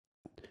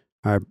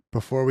All right,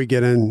 before we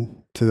get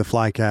into the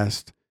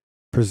Flycast,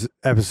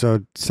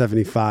 episode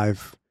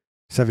 75,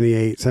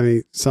 78,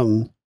 70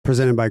 something,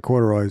 presented by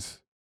Corduroys.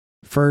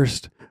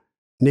 First,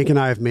 Nick and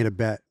I have made a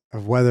bet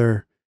of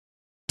whether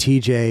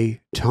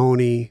TJ,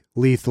 Tony,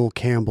 Lethal,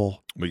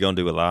 Campbell We gonna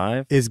do it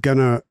live? is going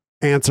to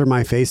answer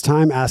my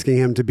FaceTime asking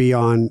him to be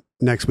on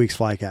next week's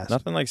Flycast.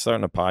 Nothing like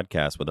starting a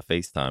podcast with a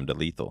FaceTime to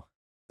Lethal.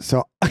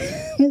 So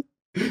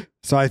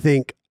so I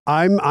think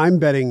I'm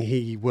betting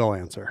he will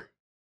answer.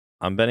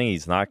 I'm betting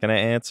he's not gonna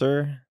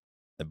answer,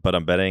 but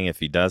I'm betting if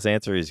he does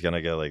answer, he's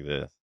gonna go like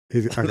this.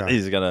 Okay.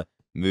 He's gonna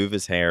move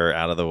his hair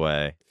out of the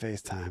way.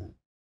 FaceTime.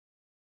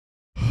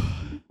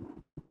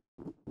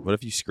 What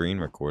if you screen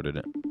recorded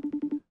it?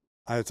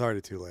 It's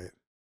already too late.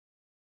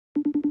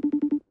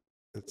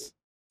 It's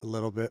a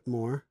little bit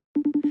more.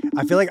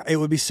 I feel like it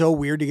would be so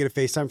weird to get a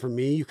FaceTime from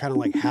me. You kind of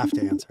like have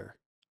to answer.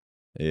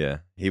 Yeah,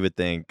 he would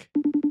think.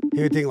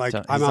 He would think like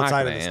He's I'm not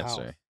outside gonna of this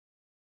answer. house.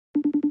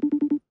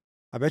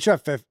 I bet you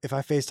if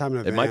I FaceTime in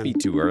a van. It might be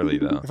too early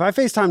though. If I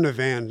FaceTimed a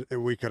van,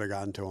 we could have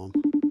gotten to him.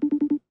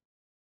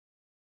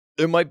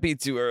 It might be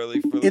too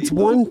early for It's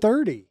Lethal.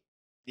 1:30.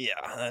 Yeah,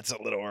 that's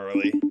a little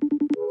early.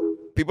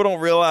 People don't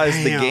realize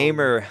the Damn.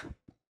 gamer.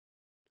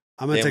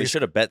 I'm gonna Damn, we take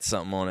should have bet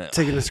something on it.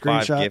 taking a 5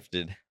 screenshot.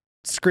 gifted.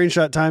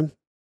 Screenshot time.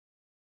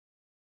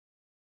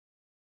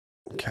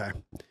 Okay.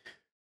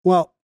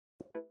 Well,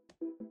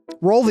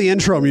 roll the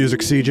intro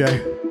music,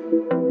 CJ.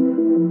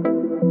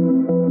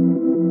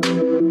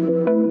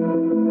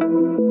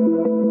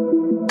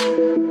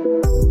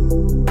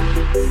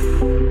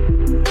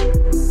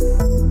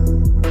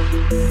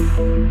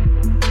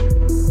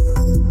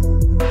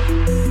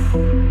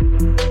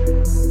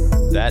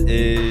 That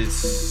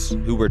is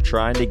who we're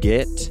trying to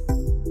get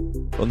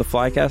on the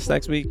Flycast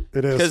next week.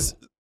 It is. Because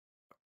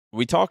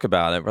we talk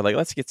about it. We're like,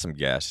 let's get some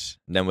guests.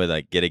 And then we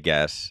like get a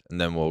guest. And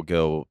then we'll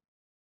go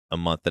a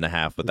month and a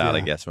half without a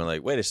Yeah. guest. And we're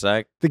like, wait a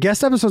sec. The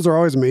guest episodes are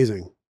always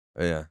amazing.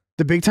 Yeah.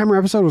 The Big Timer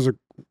episode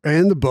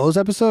and the Bose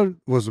episode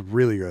was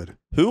really good.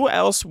 Who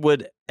else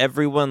would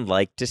everyone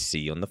like to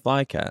see on the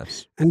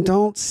Flycast? And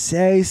don't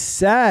say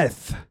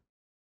Seth.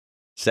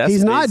 Seth's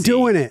He's not busy.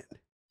 doing it.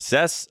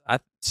 Seth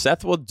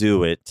will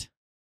do it,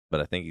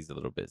 but I think he's a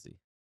little busy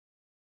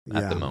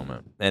at the Yeah.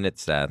 moment. And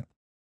it's Seth.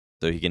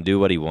 So he can do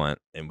what he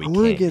wants, and we I want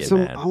to can't get some.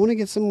 mad. I want to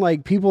get some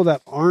like people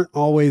that aren't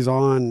always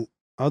on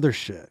other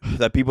shit.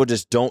 That people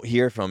just don't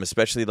hear from,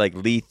 especially like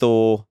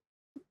Lethal.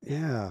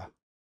 Yeah.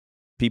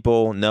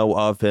 People know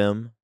of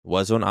him.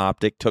 Was on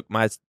Optic. Took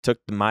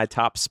my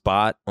top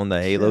spot on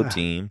the Halo Yeah.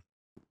 team.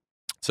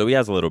 So he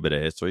has a little bit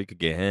of history. You could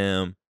get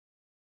him.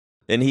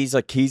 And he's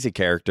a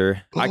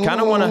character. I kind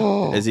of want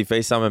Oh. to. Is he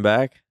FaceTiming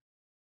back?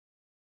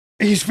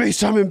 He's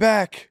FaceTiming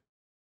back.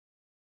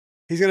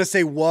 He's gonna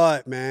say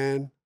what,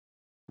 man?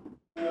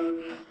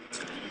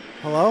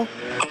 Hello?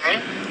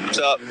 What's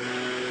up?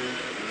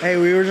 Hey,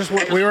 we were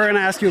gonna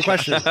ask you a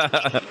question.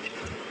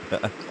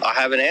 I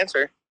have an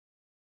answer.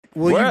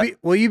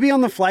 Will you be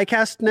on the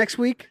Flycast next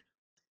week?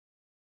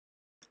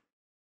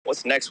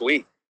 What's next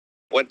week?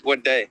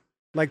 What day?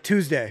 Like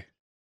Tuesday.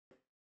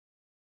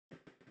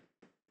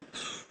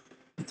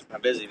 My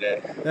busy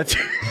day. That's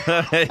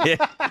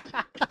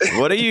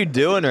What are you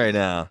doing right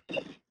now?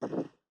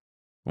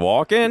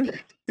 Walking?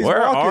 He's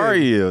Where walking. are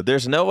you?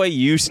 There's no way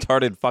you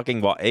started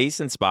fucking Ace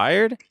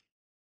inspired?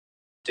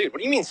 Dude, what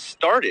do you mean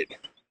started?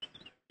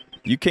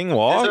 You king Is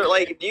walk?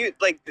 there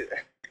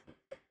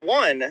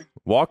one?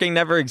 Walking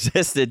never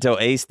existed till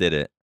Ace did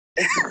it.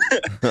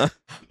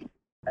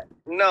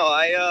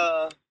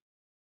 No,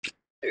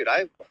 dude,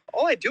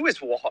 all I do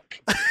is walk.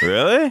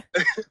 Really?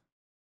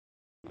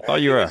 I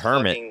thought you were a Just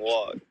hermit. fucking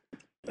walk.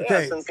 Yeah,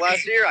 Okay. since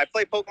last year, I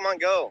play Pokemon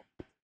Go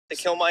to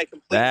kill my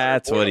complete.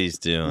 That's what boredom. he's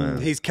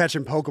doing. he's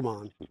catching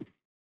Pokemon.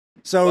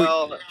 So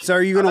Well, so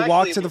are you gonna I'm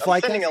walk actually- to the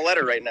I'm sending a Flycast?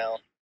 letter right now,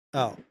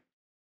 Oh.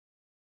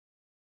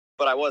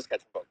 but I was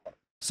catching Pokemon.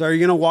 So are you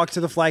gonna walk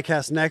to the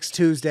Flycast next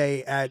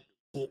Tuesday at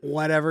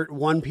whatever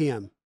 1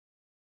 p.m.?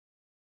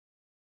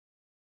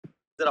 Is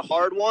it a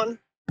hard one?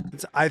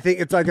 I think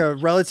it's like a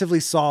relatively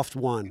soft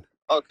one.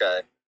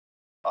 Okay.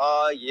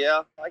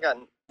 Yeah, I got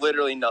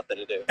literally nothing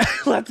to do.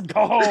 Let's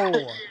go.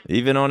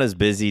 Even on his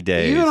busy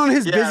days. Even on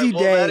his busy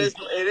day,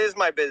 It is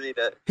my busy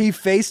day. he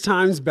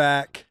FaceTimes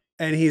back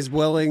and he's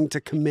willing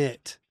to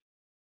commit.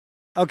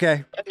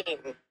 Okay. I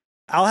mean,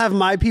 I'll have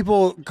my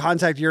people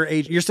contact your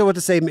agent. You're still with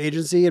the same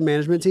agency and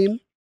management team?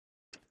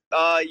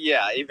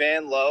 yeah,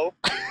 Ivan Lowe.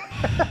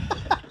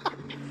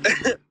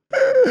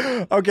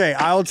 Okay,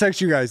 I'll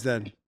text you guys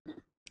then.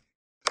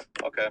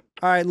 Okay.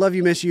 All right, love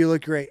you, miss you. You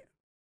look great.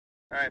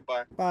 All right,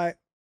 bye. Bye.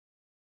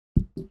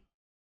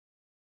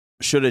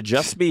 Should it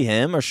just be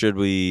him or should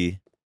we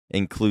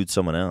include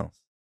someone else?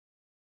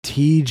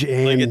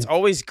 TJ. Like, it's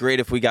always great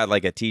if we got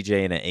like a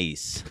TJ and an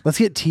Ace. Let's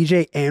get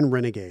TJ and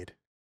Renegade.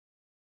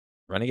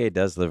 Renegade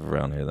does live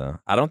around here, though.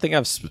 I don't think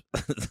I've...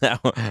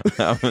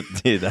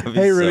 Dude, that'd be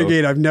Hey, so-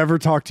 Renegade, I've never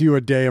talked to you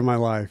a day in my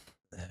life.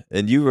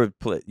 And you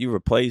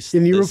replaced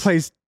And you this,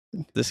 replaced...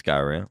 this guy,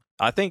 right?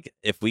 I think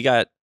if we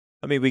got...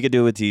 I mean, we could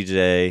do it with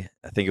TJ.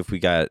 I think if we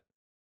got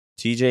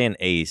TJ and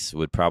Ace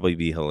would probably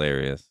be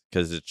hilarious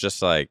because it's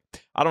just like,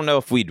 I don't know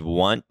if we'd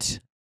want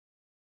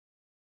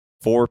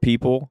 4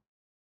 people,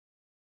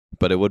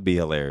 but it would be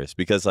hilarious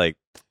because like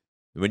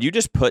when you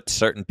just put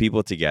certain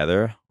people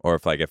together, or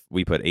if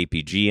we put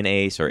APG and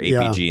Ace or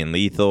APG and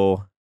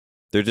Lethal,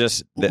 they're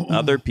just the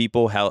other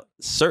people help.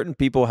 Certain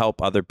people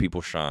help other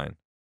people shine.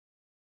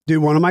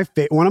 Dude, one of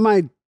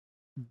my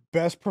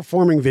best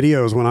performing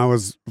videos when I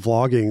was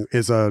vlogging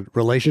is a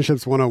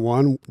Relationships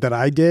 101 that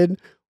I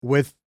did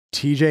with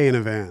TJ in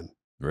a van.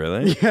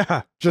 Really?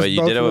 Yeah. But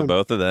you did it with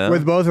both of them?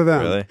 With both of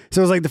them. Really?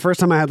 So it was like the first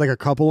time I had like a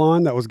couple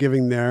on that was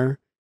giving their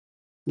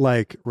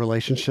like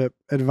relationship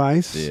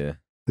advice. Yeah.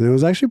 And it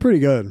was actually pretty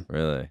good.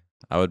 Really?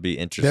 I would be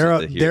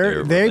interested to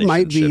hear they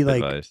might be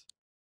like advice.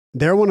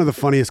 They're one of the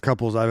funniest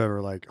couples I've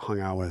ever like hung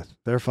out with.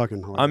 They're fucking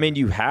hilarious. I mean,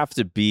 you have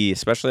to be,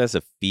 especially as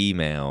a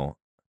female,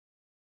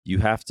 you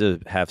have to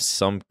have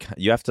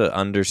you have to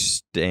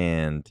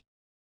understand,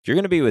 if you're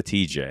going to be with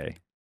TJ,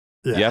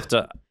 you have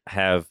to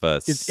have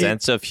a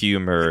sense of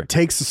humor. It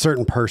takes a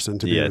certain person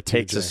to be with TJ. Yeah, it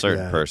takes a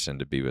certain person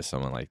to be with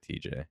someone like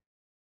TJ.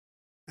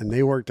 And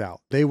they worked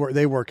out. They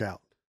work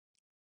out.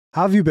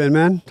 How have you been,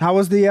 man? How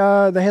was the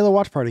Halo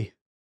watch party?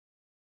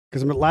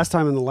 Because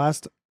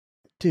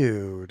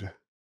dude,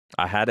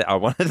 I had it.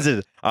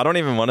 I don't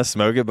even want to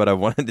smoke it, but I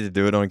wanted to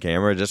do it on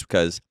camera just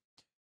because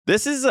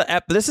this is a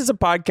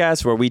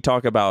podcast where we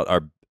talk about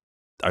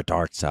our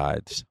dark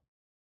sides.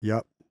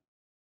 Yep.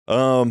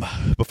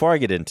 Before I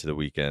get into the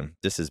weekend,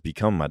 this has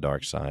become my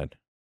dark side.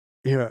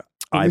 Yeah.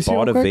 I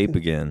bought a vape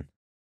again.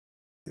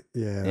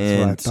 Yeah,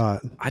 that's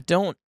what I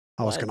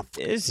thought.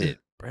 Is it,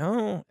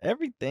 bro?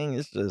 Everything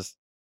is just.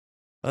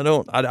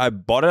 I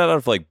bought it out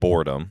of like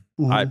boredom.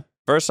 Mm-hmm. I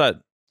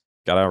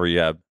got out of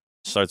rehab,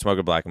 started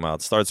smoking Black and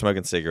Mild, started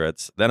smoking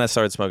cigarettes. Then I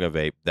started smoking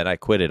vape. Then I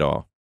quit it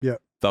all. Yeah.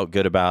 Felt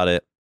good about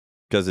it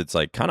because it's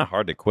like kind of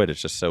hard to quit.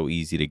 It's just so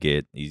easy to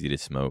get, easy to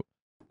smoke.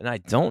 And I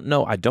don't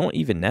know. I don't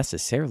even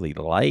necessarily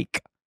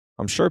like.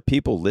 I'm sure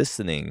people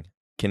listening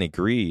can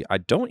agree. I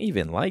don't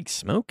even like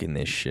smoking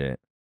this shit.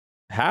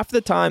 Half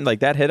the time,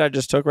 like that hit I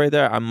just took right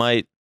there, I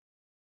might.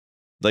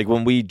 Like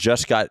when we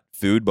just got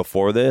food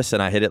before this,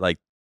 and I hit it like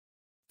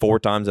 4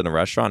 times in a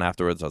restaurant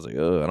afterwards, I was like,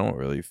 oh, I don't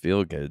really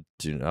feel good.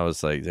 Dude, I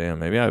was like, damn,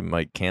 maybe I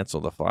might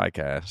cancel the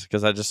Flycast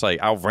because I just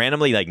like, I'll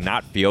randomly like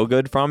not feel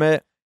good from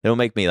it. It'll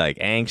make me like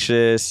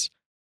anxious,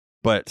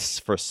 but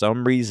for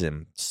some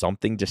reason,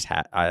 something just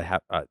I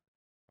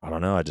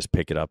don't know. I just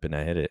pick it up and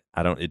I hit it.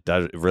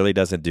 It really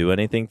doesn't do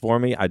anything for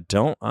me. I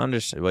don't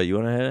understand. What, you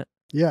want to hit it?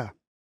 Yeah.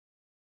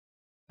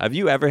 Have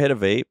you ever hit a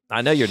vape?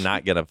 I know you're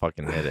not gonna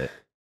fucking hit it.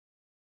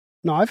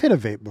 No, I've hit a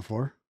vape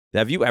before.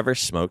 Have you ever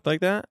smoked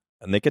like that?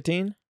 A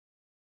nicotine?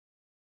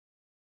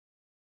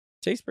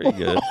 Tastes pretty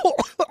good.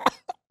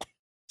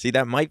 See,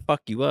 that might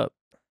fuck you up.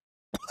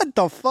 What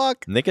the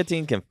fuck?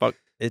 Nicotine can fuck.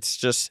 It's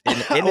just. I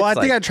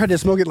think I tried to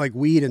smoke it like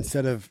weed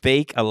instead of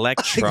fake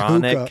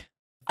electronic.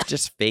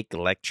 Just fake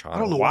electronic. I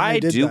don't know why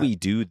do we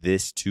do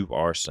this to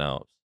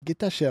ourselves? Get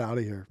that shit out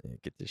of here. Yeah,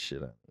 get this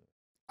shit out.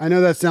 I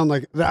know that sound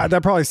like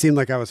that probably seemed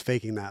like I was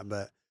faking that,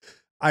 but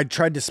I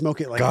tried to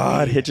smoke it like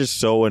God, weed. it's just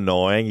so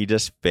annoying. You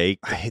just fake.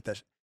 I hate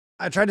that.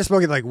 I tried to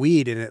smoke it like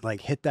weed, and it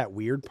like hit that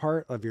weird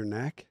part of your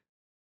neck.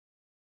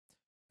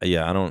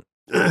 Yeah, I don't.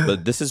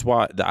 But this is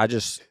why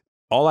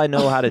all I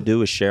know how to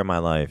do is share my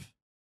life.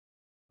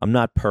 I'm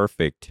not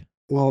perfect.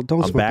 Well,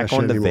 don't. I'm smoke back that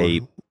on the shit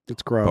anymore. vape.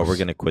 It's gross. But we're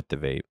gonna quit the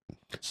vape.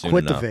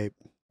 Quit the vape.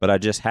 But I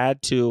just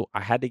had to.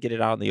 I had to get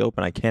it out in the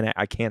open. I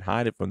can't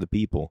hide it from the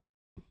people.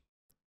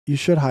 You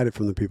should hide it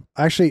from the people.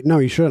 Actually, no,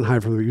 you shouldn't hide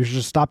it from the people. You should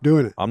just stop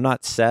doing it. I'm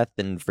not Seth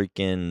in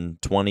freaking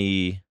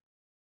 20.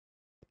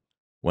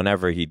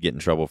 Whenever he'd get in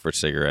trouble for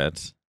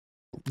cigarettes.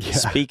 Yeah.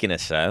 Speaking of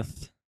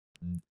Seth,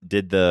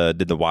 did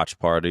the watch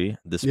party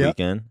this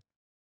weekend.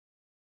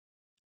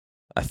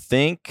 I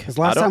think because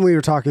last time we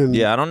were talking.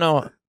 Yeah, I don't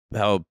know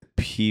how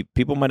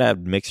people might have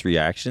mixed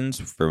reactions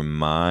for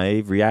my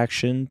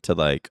reaction to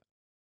like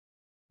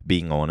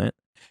being on it.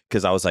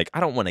 Because I was like, I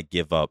don't want to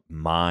give up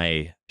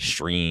my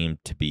stream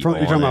to be on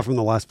You're talking about from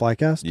the last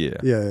Flycast? Yeah.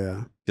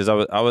 Yeah. Because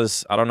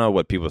I don't know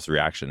what people's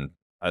reaction.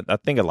 I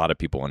think a lot of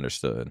people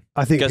understood.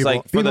 I think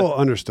people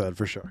understood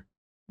for sure.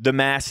 The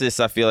masses,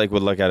 I feel like,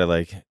 would look at it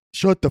like,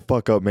 shut the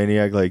fuck up,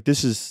 maniac. Like,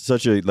 this is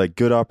such a like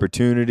good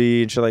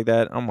opportunity and shit like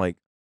that. I'm like,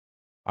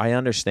 I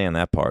understand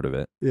that part of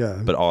it.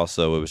 Yeah. But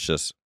also, it was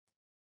just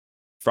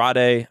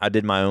Friday, I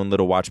did my own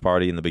little watch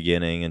party in the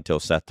beginning until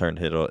Seth turned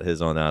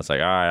his on. And I was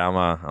like, all right, I'm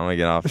gonna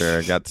get off there.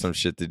 I got some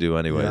shit to do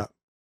anyway. Yeah.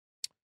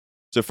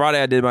 So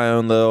Friday, I did my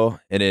own little,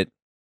 and it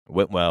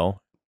went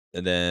well.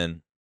 And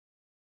then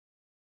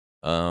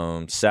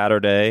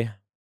Saturday,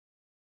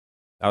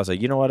 I was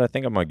like, you know what? I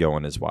think I'm gonna go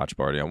on this watch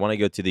party. I want to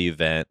go to the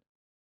event,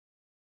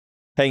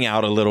 hang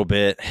out a little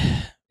bit,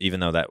 even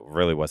though that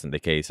really wasn't the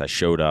case. I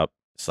showed up.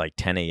 It's like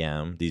 10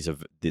 a.m.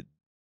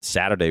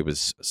 Saturday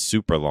was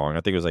super long.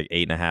 I think it was like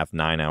 8.5,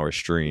 9-hour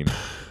stream.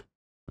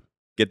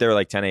 Get there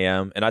like 10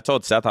 a.m. And I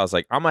told Seth, I was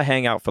like, I'm gonna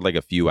hang out for like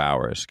a few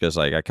hours because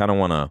like I kind of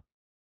want to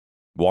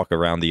walk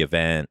around the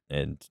event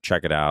and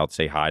check it out,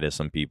 say hi to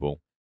some people.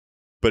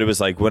 But it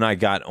was like when I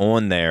got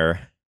on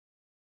there,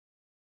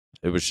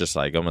 it was just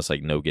like almost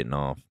like no getting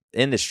off.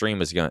 And the stream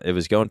was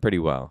going pretty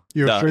well.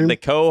 Your stream?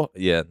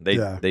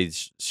 They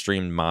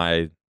streamed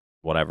my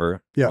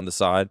whatever on the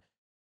side.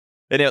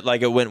 And it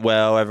went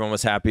well. Everyone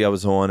was happy I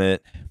was on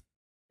it.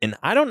 And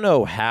I don't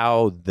know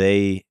how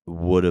they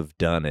would have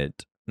done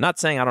it. Not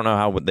saying I don't know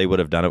how they would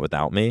have done it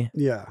without me.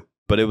 Yeah.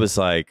 But it was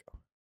like,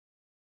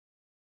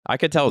 I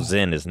could tell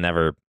Zen is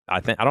never,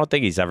 I don't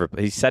think he's ever,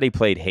 he said he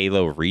played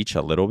Halo Reach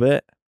a little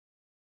bit.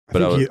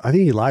 But I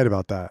think he lied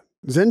about that.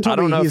 Zen told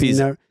me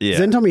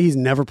Zen told me he's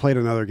never played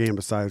another game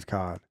besides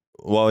COD.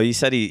 Well, he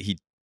said he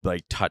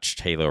like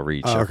touched Halo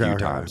Reach a few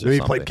times. Maybe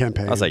he played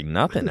campaign. I was like,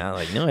 nothing.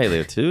 Like no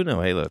Halo 2,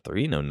 no Halo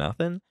 3, no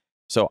nothing.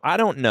 So I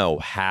don't know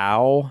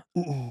how.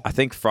 I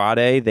think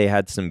Friday they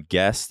had some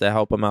guests to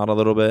help him out a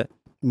little bit.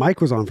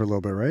 Mike was on for a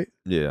little bit, right?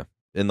 Yeah.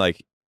 And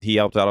like he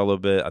helped out a little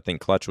bit. I think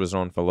Clutch was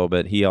on for a little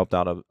bit. He helped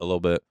out a little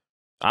bit.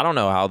 I don't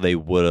know how they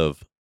would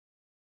have,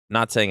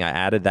 not saying I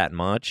added that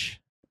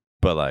much,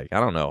 but like, I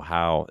don't know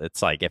how.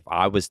 It's like if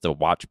I was to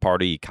watch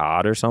party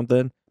COD or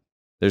something,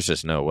 there's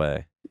just no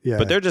way. Yeah.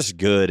 But they're just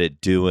good at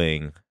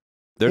doing,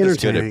 they're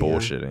just good at Entertaining,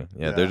 bullshitting.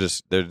 Yeah. They're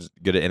just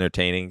good at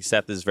entertaining.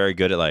 Seth is very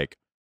good at like,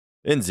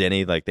 and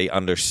Zenny, like they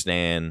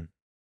understand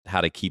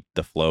how to keep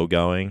the flow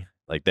going.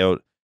 Like they'll,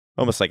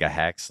 almost like a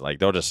hex, like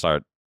they'll just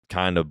start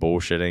kind of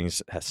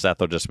bullshitting. Seth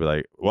will just be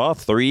like, well,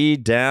 3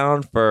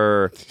 down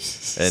for,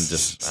 and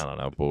just, I don't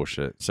know,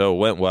 bullshit. So it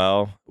went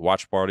well.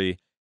 Watch party.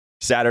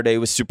 Saturday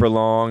was super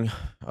long.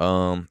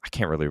 I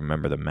can't really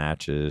remember the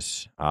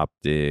matches. I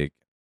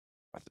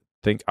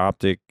think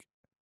Optic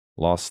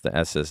lost the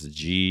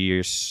SSG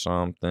or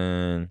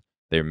something.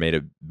 They made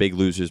a big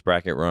losers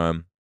bracket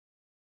run.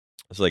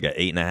 It's like an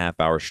 8.5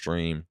 hour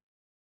stream.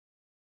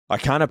 I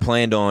kind of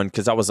planned on,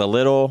 because I was a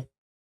little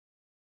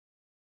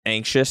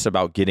anxious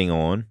about getting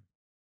on.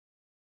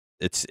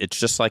 It's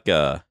just like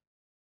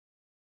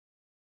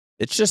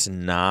it's just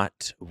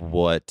not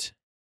what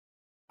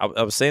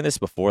I was saying this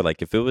before.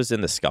 Like if it was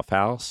in the SCUF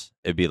house,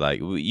 it'd be like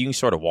you can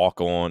sort of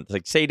walk on.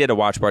 Like say you did a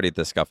watch party at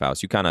the SCUF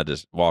house, you kind of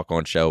just walk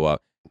on, show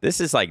up.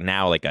 This is like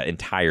now like an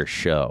entire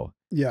show.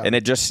 Yeah. And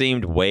it just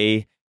seemed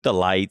the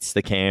lights,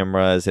 the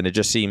cameras, and it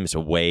just seems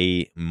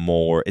way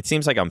more. It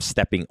seems like I'm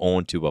stepping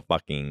onto a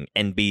fucking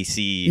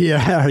NBC,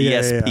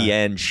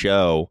 ESPN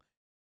show.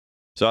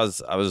 So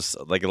I was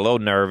like a little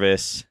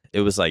nervous. It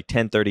was like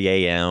 10:30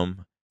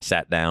 a.m.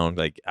 Sat down,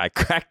 like I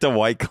cracked a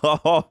White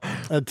Claw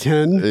at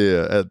 10.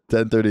 Yeah, at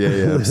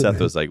 10:30 a.m.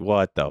 Seth was like,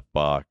 "What the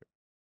fuck?"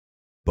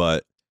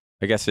 But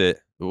I guess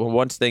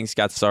once things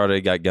got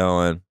started, got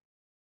going,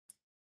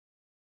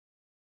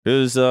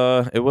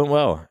 it went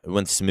well. It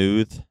went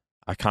smooth.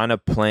 I kind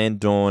of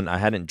planned on, I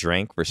hadn't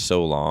drank for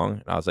so long.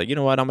 And I was like, you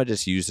know what? I'm going to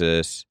just use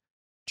this,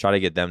 try to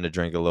get them to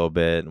drink a little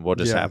bit, and we'll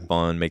just have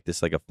fun, make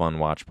this like a fun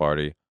watch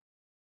party.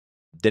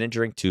 Didn't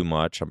drink too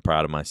much. I'm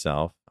proud of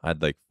myself. I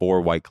had like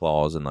 4 White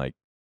Claws in like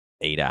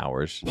 8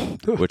 hours,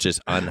 which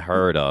is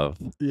unheard of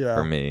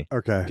for me.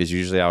 Okay. Because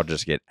usually I'll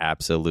just get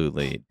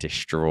absolutely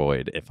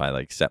destroyed if I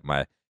like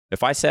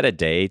if I set a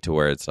day to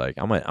where it's like,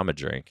 I'm a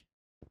drink.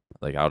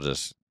 Like I'll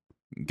just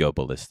go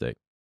ballistic.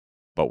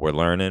 But we're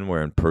learning,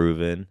 we're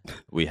improving.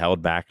 We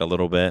held back a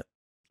little bit.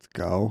 Let's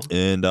go.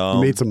 And you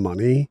made some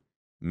money.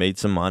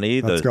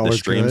 The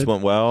streams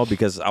went well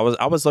because I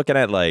was looking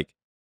at like,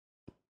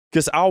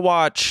 because I'll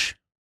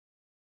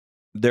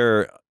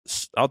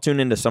tune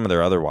into some of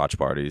their other watch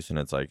parties, and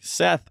it's like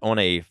Seth on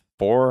a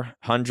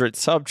 400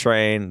 sub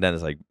train. Then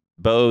it's like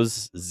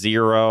Bo's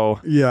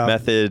 0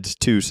 Method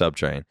 2 sub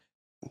train,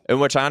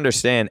 in which I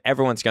understand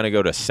everyone's gonna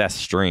go to Seth's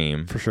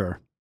stream for sure.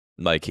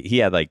 Like he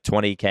had like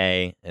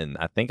 20K, and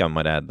I think I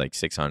might have had like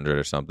 600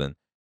 or something.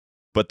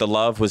 But the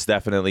love was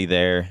definitely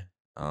there.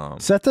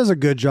 Seth does a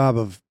good job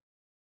of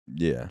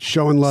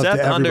showing love Seth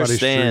to everybody.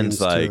 Understands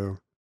like too.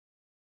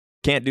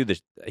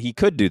 He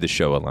could do the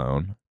show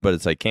alone, but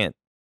it's like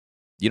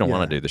you don't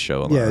want to do the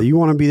show alone. Yeah, you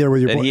want to be there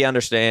with your and he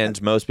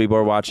understands most people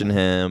are watching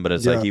him, but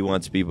it's like he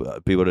wants people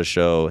to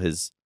show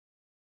his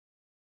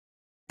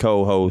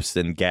co-hosts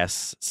and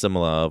guests some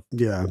love.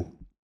 Yeah.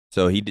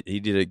 So he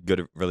did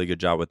a really good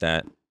job with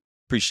that.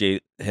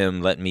 Appreciate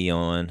him letting me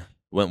on.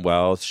 Went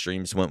well.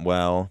 Streams went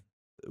well.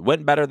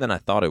 Went better than I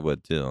thought it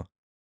would too.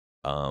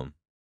 But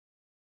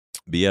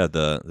yeah,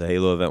 the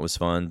Halo event was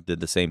fun.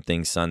 Did the same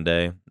thing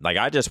Sunday. Like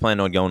I just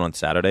planned on going on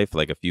Saturday for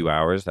like a few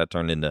hours. That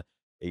turned into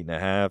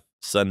 8.5.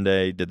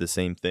 Sunday did the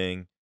same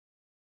thing.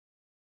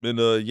 And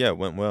it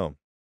went well.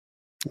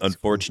 That's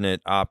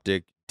unfortunate cool.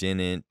 Optic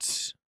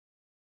didn't.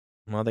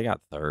 Well, they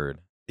got third.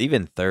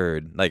 Even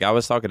third. Like I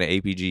was talking to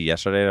APG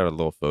yesterday at a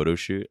little photo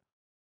shoot.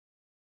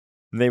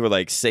 And they were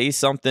like, say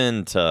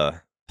something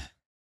to,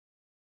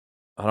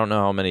 I don't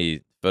know how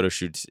many photo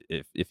shoots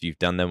if you've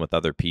done them with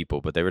other people,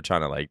 but they were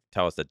trying to like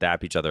tell us to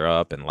dap each other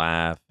up and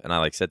laugh. And I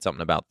like said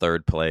something about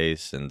third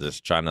place and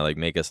just trying to like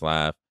make us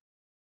laugh.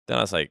 Then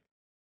I was like,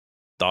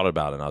 thought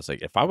about it. And I was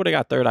like, if I would have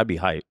got third, I'd be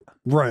hyped.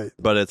 Right.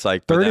 But it's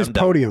like third is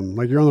podium.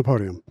 Like you're on the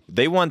podium.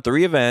 They won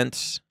 3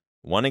 events,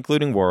 1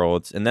 including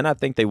Worlds, and then I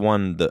think they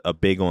won a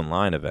big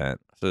online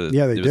event. So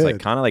Yeah, they it was like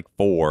did. kind of like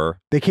 4.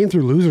 They came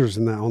through losers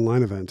in that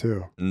online event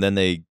too. And then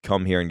they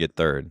come here and get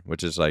 3rd,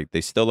 which is like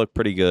they still look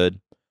pretty good.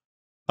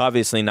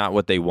 Obviously not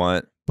what they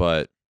want,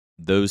 but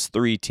those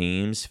 3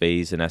 teams,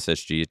 FaZe and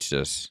SSG, it's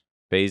just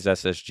FaZe,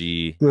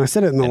 SSG, I mean, I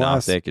said it in the and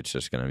last. Optic. It's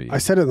just gonna be. I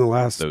said it in the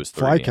last those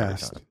 3 every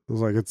Flycast. time. I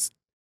was like, it's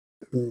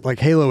like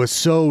Halo is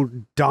so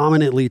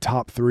dominantly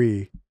top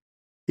 3,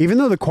 even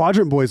though the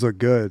Quadrant boys look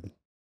good.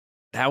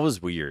 That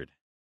was weird.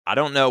 I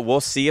don't know.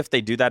 We'll see if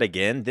they do that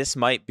again. This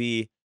might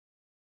be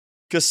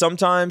because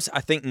sometimes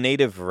I think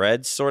Native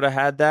Red sort of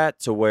had that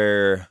to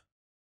where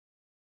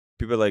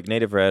people are like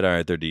Native Red, all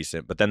right, they're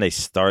decent, but then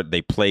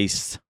they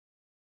placed.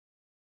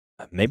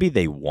 Maybe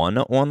they won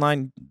an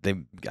online.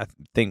 I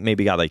think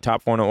maybe got like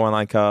top 4 in an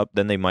online cup.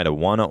 Then they might have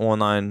won an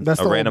online, That's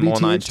a the old random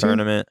online BTH team?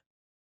 tournament.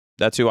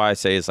 That's who I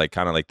say is like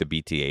kind of like the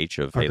BTH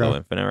of Halo Okay.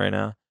 Infinite right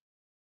now.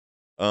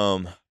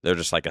 They're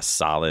just like a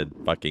solid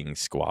fucking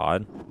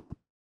squad.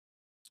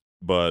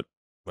 But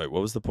wait,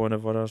 what was the point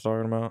of what I was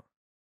talking about?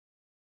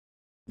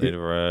 Native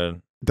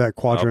Red. That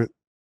Quadrant.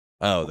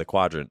 Oh, the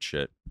Quadrant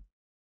shit.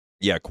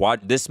 Yeah,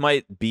 This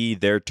might be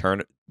their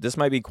turn. This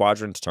might be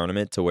Quadrant's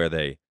tournament to where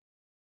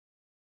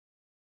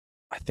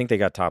I think they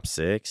got top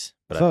 6,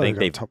 but I think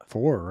they they've got top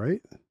 4,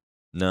 right?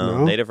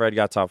 No, Native Red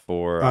got top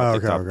 4. Oh,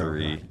 Optic okay, top okay,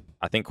 3. okay.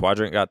 I think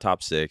Quadrant got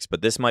top 6,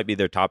 but this might be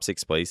their top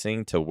 6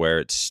 placing to where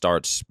it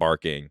starts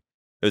sparking.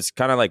 It was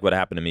kind of like what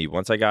happened to me.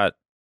 Once I got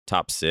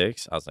top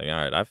 6, I was like,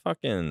 all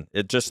right,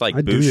 it just like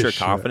I do boosts this your shit.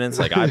 confidence.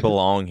 Like, I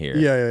belong here.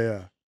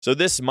 Yeah. So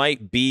this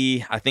might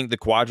be, I think the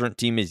Quadrant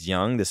team is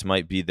young. This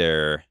might be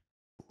the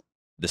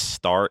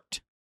start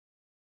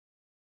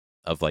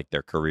of like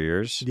their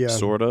careers, Yeah.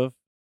 sort of,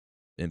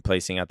 in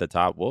placing at the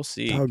top. We'll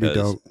see. That would be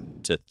 'cause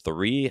dope. to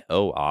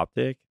 3-0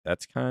 Optic,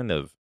 that's kind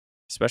of,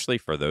 especially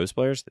for those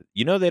players,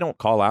 they don't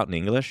call out in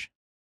English.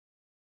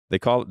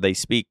 They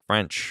speak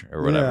French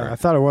or whatever. Yeah, I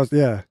thought it was.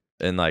 Yeah,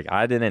 And like,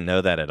 I didn't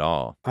know that at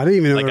all. I didn't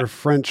even know Like, they were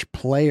French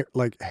player,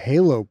 like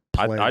Halo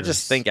players. I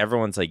just think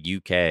everyone's like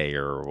UK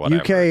or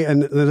whatever. UK,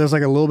 and there's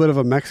like a little bit of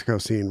a Mexico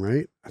scene,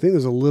 right? I think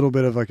there's a little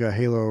bit of like a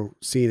Halo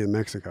scene in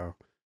Mexico,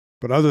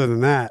 but other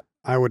than that,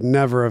 I would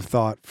never have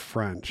thought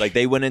French. Like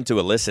they went into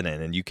a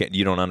listening and you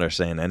don't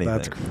understand anything.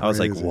 That's I was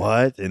like, crazy.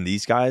 what? And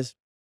these guys,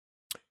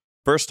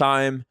 first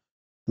time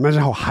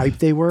Imagine how hyped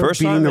they were First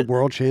beating time the it-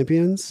 world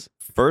champions.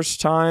 in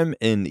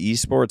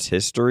esports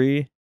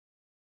history,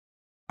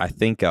 I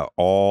think a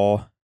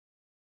all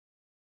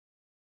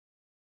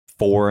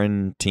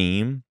foreign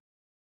team,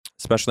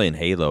 especially in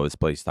Halo, is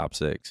placed top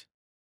 6.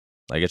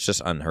 Like it's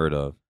just unheard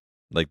of.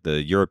 Like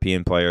the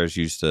European players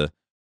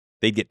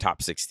they'd get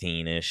top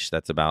 16-ish.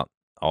 That's about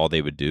all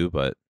they would do.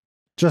 But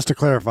Just to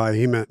clarify,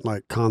 he meant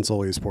like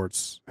console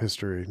esports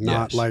history,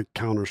 not Yes. like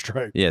Counter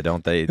Strike. yeah,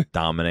 don't they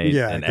dominate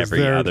Yeah, in 'cause every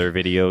they're- other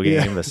video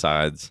Yeah. game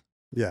besides?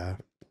 Yeah,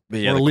 But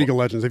yeah, or the League of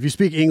Legends. If you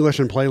speak English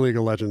and play League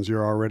of Legends,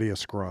 you're already a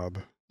scrub.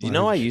 You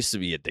know, I Like, used to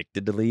be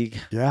addicted to League.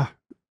 Yeah,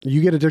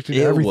 you get addicted to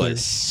It everything.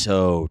 was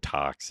so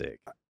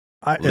toxic.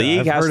 Yeah, League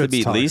I've has heard to it's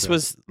be.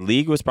 toxic.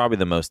 League was probably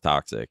the most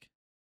toxic.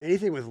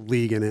 Anything with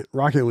League in it.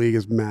 Rocket League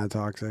is mad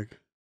toxic.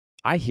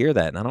 I hear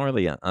that, and I don't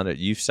really.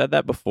 You've said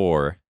that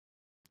before,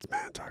 It's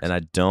mad toxic. and I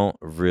don't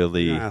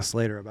really. I'm gonna ask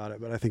later about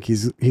it, but I think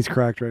he's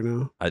cracked right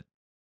now.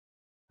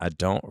 I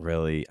don't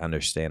really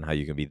understand how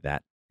you can be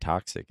that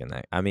toxic in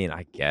that. I mean,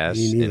 I guess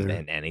Me in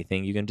neither.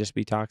 anything you can just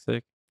be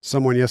toxic.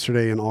 Someone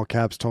yesterday in all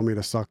caps told me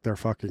to suck their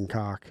fucking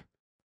cock,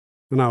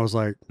 and I was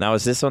like, Now,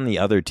 is this on the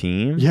other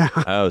team? "Yeah,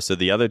 Oh, so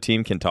the other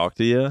team can talk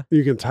to you?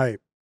 you can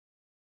type."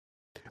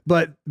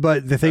 But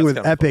the thing That's with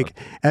kinda Epic,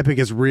 Epic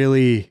is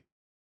really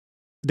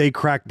they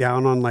crack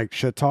down on like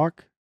shit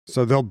talk,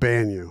 so they'll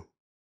ban you.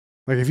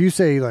 Like if you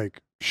say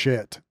like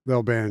shit,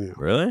 they'll ban you.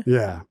 Really?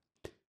 Yeah,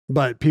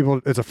 but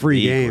people, it's a free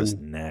League game. was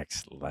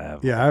next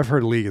level. Yeah, I've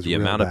heard League is The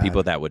real amount of bad.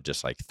 people that would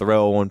just like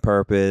throw on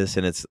purpose,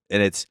 and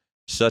it's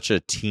such a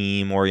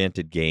team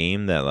oriented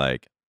game that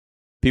like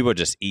people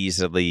just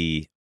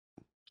easily.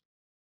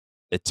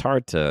 It's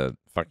hard to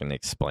fucking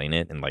explain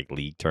it in like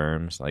league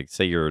terms. Like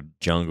say you're a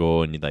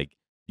jungle and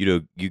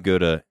you go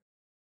to,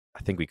 I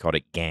think we called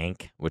it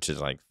gank, which is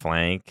like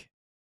flank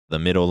the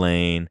middle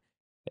lane,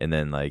 and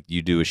then like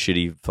you do a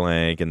shitty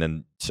flank, and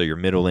then so your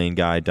middle lane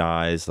guy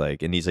dies,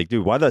 like, and he's like,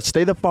 dude,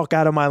 stay the fuck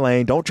out of my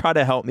lane, don't try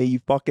to help me, you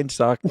fucking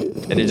suck.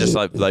 And it just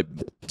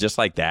just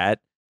like that,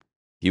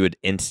 he would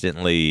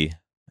instantly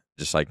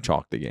just like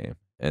chalk the game.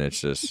 And it's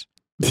just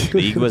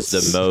League was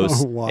the So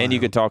most, and you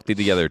wild. could talk to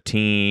the other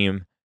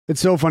team. It's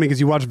so funny because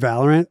you watch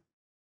Valorant,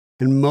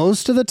 and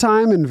most of the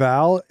time in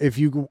Val, if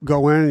you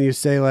go in and you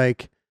say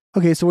like,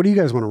 "Okay, so what do you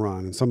guys want to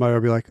run?" and somebody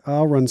will be like,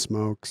 "I'll run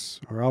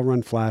smokes," or "I'll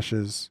run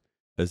flashes."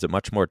 Is it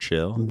much more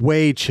chill?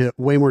 Way chill,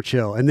 way more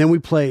chill. And then we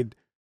played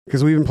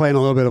because we've been playing a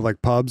little bit of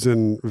like pubs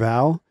and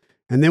Val,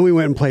 and then we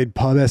went and played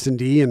pub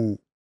S&D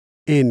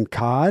in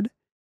COD.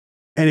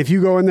 And if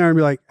you go in there and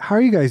be like, "How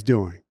are you guys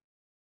doing?"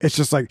 It's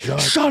just like,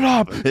 "Shut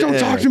up! Don't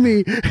talk to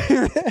me."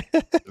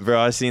 Bro,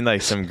 I've seen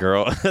like some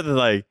girl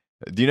like,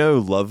 do you know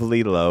who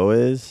Lovely Low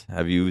is?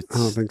 Have you? I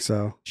don't think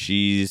so.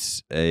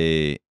 She's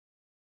I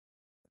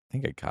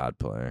think a COD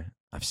player.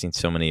 I've seen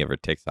so many of her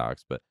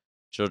TikToks, but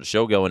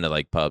she'll go into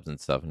like pubs and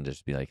stuff and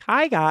just be like,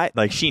 "Hi, guy."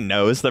 Like she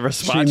knows the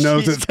response. She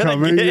knows she's it's gonna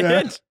coming.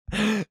 get.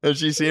 Yeah. And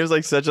she seems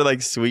like such a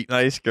like sweet,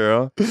 nice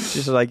girl. She's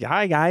just like,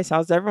 "Hi, guys.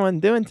 How's everyone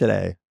doing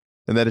today?"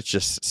 And then it's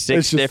just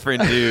six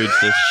different dudes.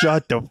 Just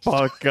shut the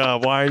fuck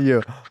up. Why are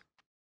you?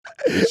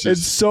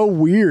 It's so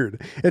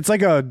weird. It's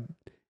like a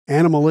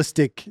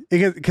animalistic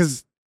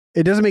because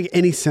it doesn't make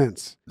any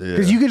sense.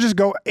 Because you could just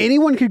go.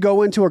 Anyone could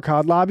go into a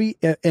COD lobby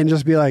and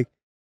just be like,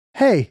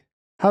 "Hey,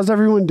 how's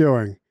everyone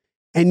doing?"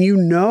 And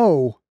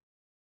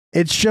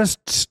it's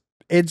just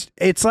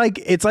it's like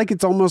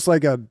it's almost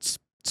like a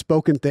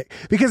spoken thing.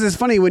 Because it's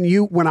funny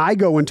when I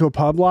go into a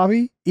pub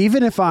lobby,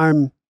 even if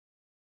I'm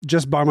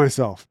just by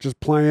myself, just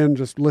playing,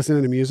 just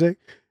listening to music,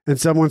 and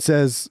someone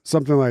says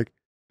something like,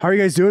 "How are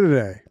you guys doing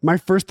today?" My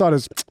first thought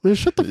is, "Man,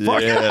 shut the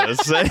fuck up."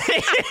 Same.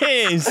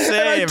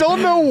 And I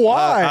don't know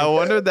why. I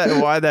wonder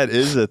why that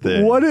is a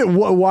thing.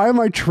 Why am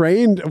I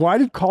trained? Why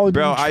did Call of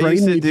Duty Bro, I train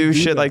used me to do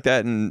shit that? like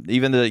that, and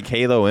even like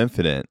Halo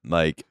Infinite.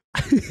 Like,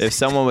 if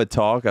someone would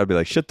talk, I'd be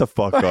like, "Shut the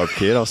fuck up,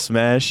 kid! I'll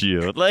smash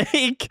you."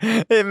 Like,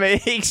 it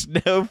makes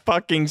no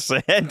fucking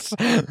sense,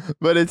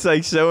 but it's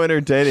like so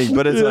entertaining.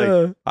 But it's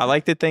like I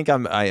like to think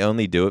I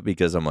only do it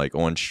because I'm like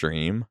on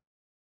stream.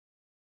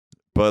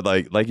 But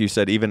like you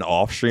said, even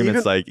off stream,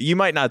 it's like you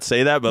might not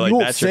say that, but like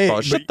that's your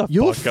fault. Shut the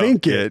you'll fuck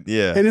think up, it. kid.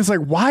 Yeah, And it's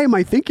like, why am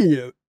I thinking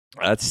it?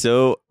 that's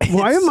so.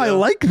 Why am I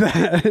like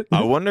that?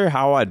 I wonder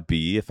how I'd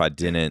be if I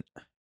didn't.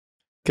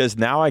 Because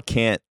now I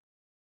can't.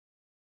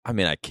 I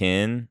mean, I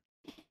can,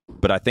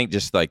 but I think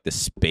just like the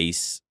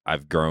space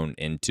I've grown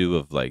into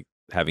of like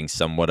having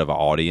somewhat of an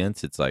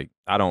audience, it's like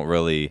I don't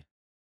really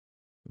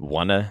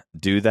want to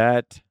do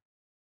that.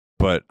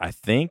 But I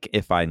think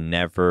if I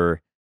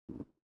never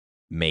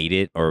made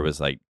it or was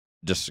like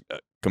just a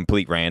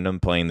complete random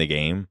playing the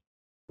game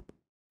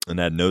and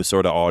had no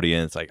sort of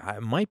audience, like I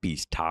might be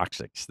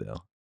toxic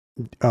still.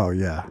 Oh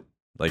yeah,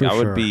 Like for I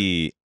would sure.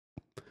 be.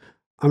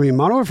 I mean,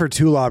 Modern Warfare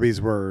 2 lobbies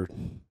were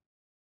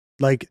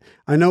like,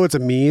 I know it's a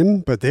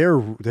meme, but they were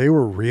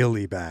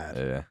really bad.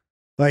 Yeah.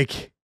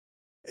 Like,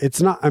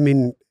 it's not. I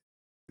mean,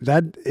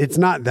 it's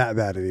not that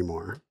bad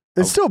anymore.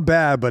 It's still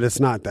bad, but it's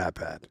not that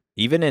bad.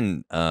 Even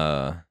in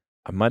I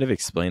might have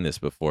explained this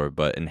before,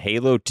 but in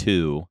Halo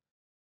 2,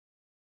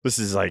 this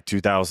is like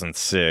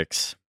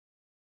 2006.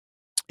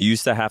 You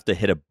used to have to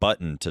hit a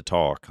button to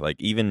talk. Like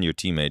even your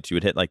teammates, you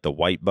would hit like the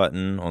white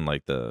button on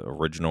like the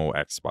original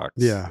Xbox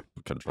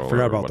controller.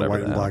 Forgot about the whatever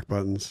white and black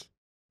buttons.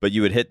 But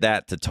you would hit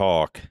that to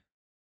talk,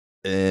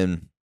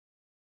 and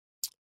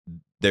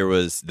there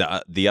was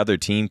the other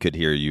team could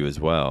hear you as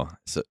well.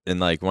 So and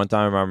like one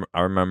time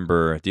I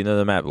remember, do you know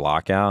the map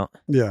Lockout?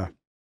 Yeah.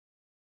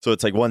 So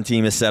it's like one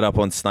team is set up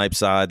on snipe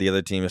side, the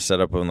other team is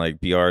set up on like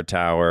BR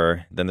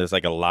tower. Then there's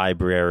like a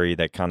library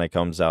that kind of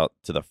comes out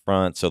to the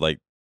front. So like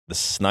the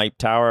snipe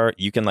tower,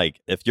 you can like,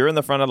 if you're in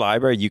the front of the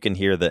library, you can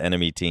hear the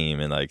enemy team.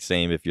 And like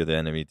same if you're the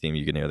enemy team,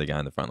 you can hear the guy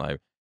in the front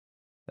library.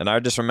 And I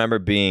just remember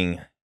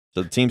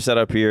so the team set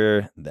up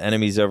here, the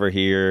enemy's over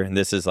here, and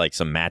this is like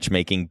some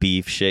matchmaking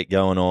beef shit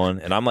going on.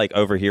 And I'm like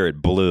over here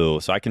at blue,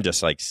 so I can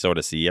just like sort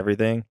of see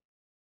everything.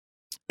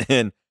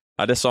 And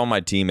I just saw my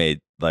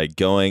teammate like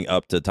going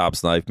up to top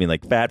snipe, being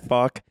like, "Fat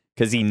fuck,"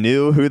 because he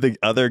knew who the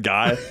other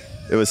guy.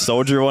 It was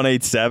Soldier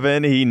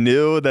 187. He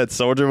knew that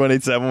Soldier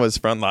 187 was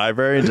front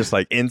library, and just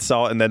like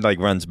insult, and then like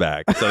runs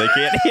back, so they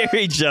can't hear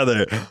each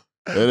other.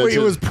 Wait, it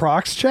was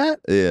Prox chat?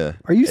 Yeah.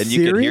 Are you and serious?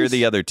 you could hear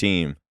the other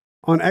team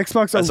On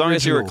Xbox as long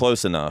as you were Original?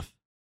 close enough.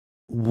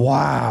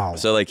 Wow.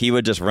 So like he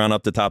would just run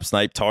up to top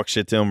snipe, talk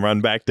shit to him,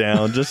 run back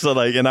down, just so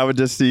like, and I would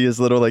just see his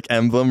little like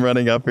emblem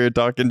running up here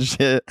talking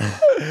shit.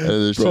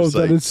 And it's Bro, just,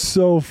 that like, is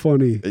so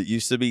funny. it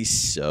used to be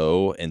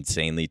so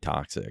insanely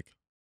toxic,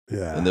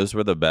 Yeah. and those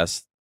were the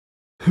best.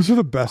 Those are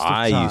the best of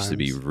I used to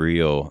be times.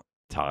 real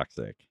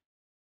toxic.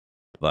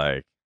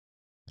 Like,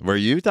 were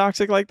you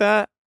toxic like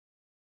that?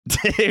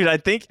 Dude, I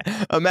think,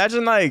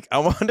 imagine like, I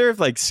wonder if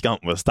like SCUF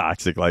was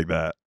toxic like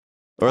that.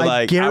 Or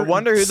like, I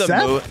wonder who the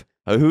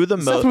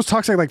Seth most was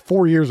toxic like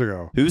 4 years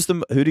ago.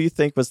 who do you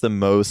think was the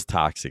most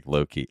toxic,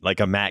 low-key? Like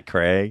a Matt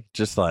Craig?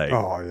 Just like,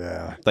 Oh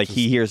yeah. like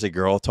he hears a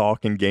girl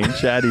talk in game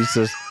chat. He's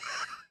just,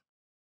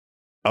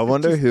 I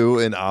wonder who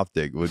in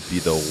Optic would be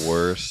the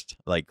worst,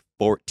 like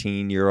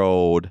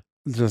 14-year-old.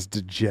 Just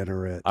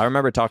degenerate. I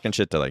remember talking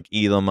shit to like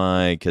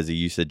Elamite because he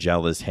used to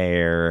gel his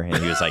hair and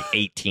he was like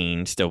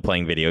 18, still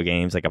playing video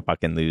games like a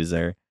fucking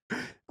loser.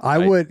 I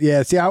would,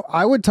 yeah. See,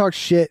 I would talk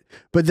shit,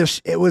 but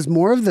it was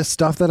more of the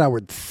stuff that I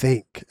would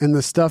think and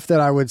the stuff that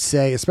I would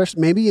say,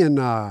 especially maybe in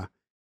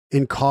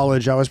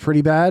college. I was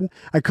pretty bad.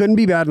 I couldn't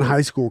be bad in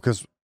high school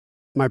because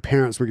my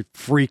parents would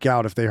freak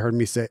out if they heard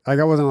me say, like,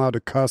 I wasn't allowed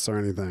to cuss or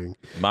anything.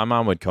 My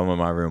mom would come in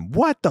my room.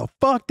 What the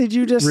fuck did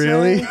you just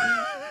Really? say?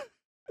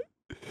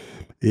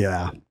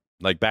 Yeah.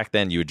 Like back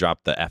then, you would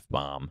drop the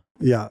F-bomb,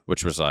 Yeah.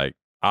 which was like,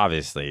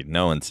 obviously,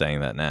 no one's saying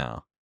that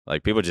now.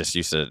 Like people just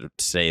used to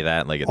say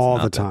that like it's All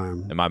the nothing.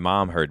 time. And my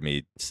mom heard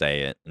me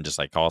say it and just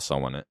like call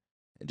someone it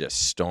and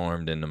just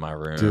stormed into my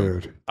room.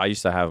 Dude. I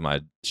used to have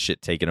my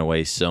shit taken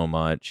away so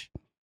much.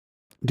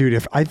 dude,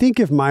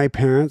 if my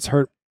parents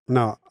heard,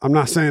 no, I'm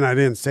not saying I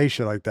didn't say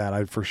shit like that.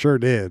 I for sure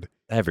did.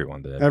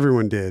 Everyone did.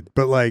 Everyone did.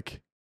 But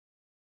like,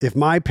 if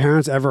my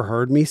parents ever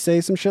heard me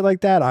say some shit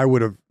like that, I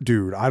would have,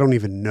 dude, I don't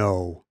even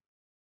know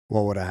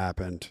what would have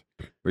happened.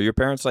 Were your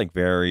parents like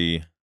very,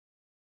 you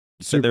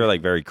said they were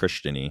like very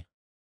Christian-y.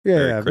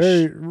 Yeah,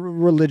 very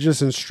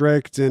religious and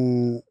strict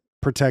and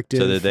protective.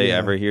 So did they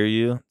ever hear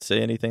you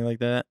say anything like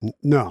that?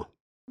 No.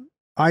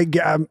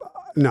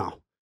 No.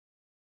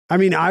 I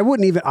mean, I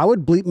would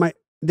bleep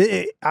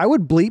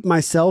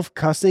myself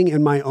cussing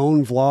in my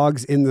own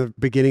vlogs in the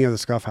beginning of the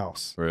SCUF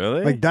house.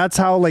 Really? Like that's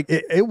how like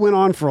it went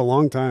on for a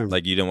long time.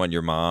 Like you didn't want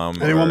your mom.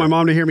 I didn't want my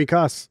mom to hear me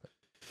cuss.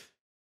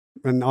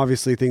 And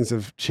obviously things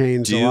have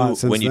changed a lot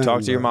since when you then,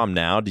 talk to your mom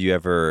now, do you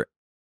ever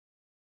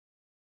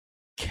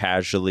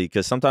casually,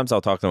 because sometimes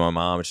I'll talk to my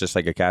mom, it's just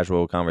like a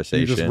casual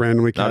conversation. You just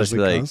randomly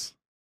casually cuss?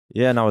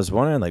 Yeah, and I was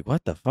wondering, like,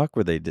 what the fuck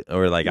were they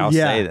or like, I'll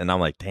say it, and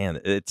I'm like, damn,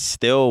 it's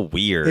still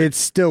weird. It's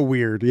still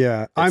weird,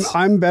 yeah.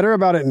 I'm better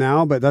about it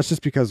now, but that's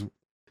just because,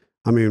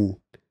 I mean,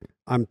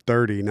 I'm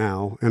 30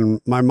 now,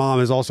 and my mom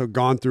has also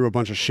gone through a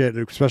bunch of shit,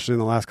 especially in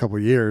the last couple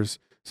of years.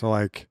 So,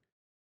 like,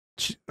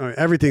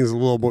 everything's a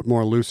little bit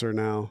more looser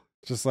now.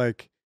 Just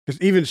like, because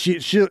even she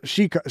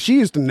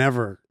used to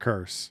never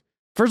curse.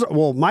 First,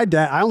 well,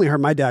 I only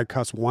heard my dad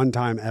cuss one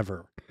time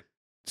ever.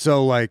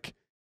 So, like,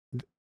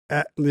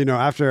 you know,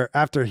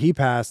 after he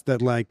passed,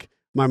 that like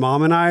my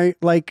mom and I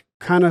like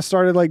kind of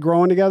started like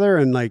growing together,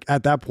 and like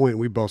at that point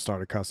we both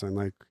started cussing,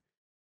 like,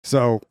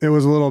 so it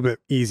was a little bit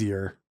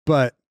easier,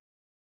 but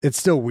it's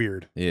still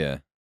weird. Yeah,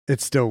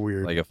 it's still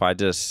weird. Like if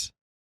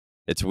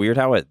it's weird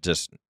how it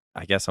just,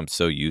 I guess I'm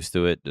so used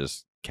to it,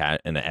 just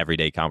in the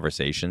everyday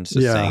conversations,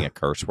 just saying a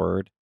curse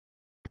word.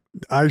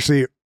 I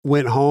actually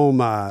went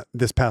home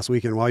this past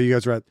weekend while you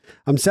guys were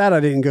I'm sad I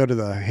didn't go to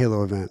the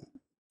Halo event.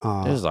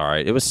 It was all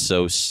right. It was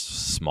so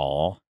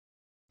small.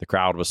 The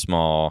crowd was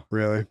small.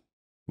 Really?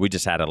 We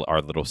just had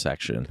our little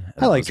section.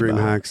 I like Dream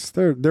Hacks.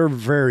 They're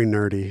very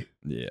nerdy.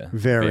 Yeah.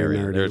 Very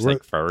nerdy. There's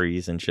like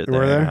furries and shit there.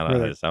 Were there? I don't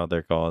know. Is that what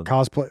they're called?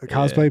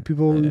 Cosplay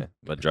people? Yeah.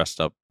 But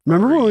dressed up.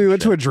 Remember when we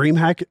went to a Dream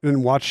Hack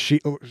and watched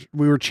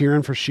we were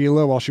cheering for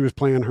Sheila while she was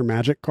playing her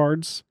magic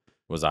cards?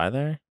 Was I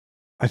there?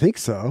 I think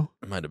so.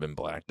 I might have been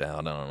blacked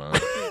out. I don't know.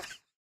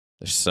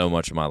 There's so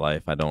much of my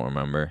life I don't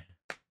remember.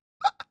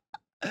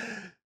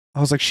 I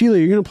was like, Sheila,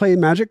 you're going to play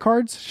magic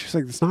cards? She's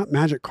like, it's not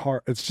magic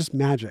card. It's just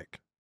magic.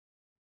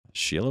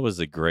 Sheila was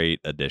a great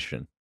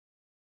addition.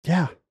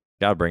 Yeah.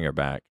 Gotta bring her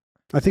back.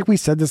 I think we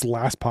said this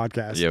last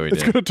podcast. Yeah, we did.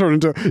 It's going to turn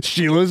into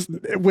Sheila's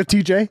with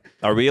TJ.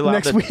 Are we allowed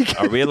next week?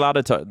 Are we allowed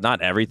to talk?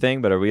 Not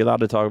everything, but are we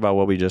allowed to talk about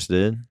what we just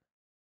did?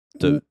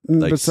 To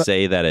like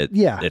say that it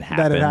happened?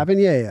 That it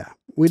happened? Yeah.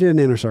 We did an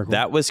inner circle.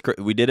 That was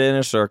we did an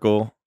inner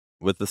circle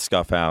with the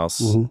SCUF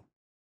house. Mm-hmm.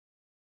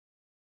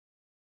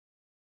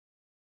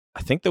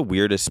 I think the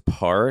weirdest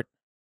part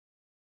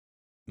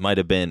might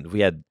have been we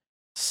had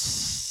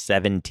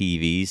 7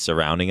 TVs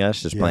surrounding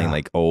us, just playing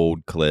like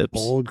old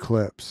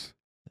clips.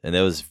 And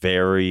it was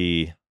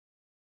very,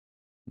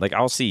 like,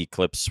 I'll see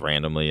clips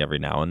randomly every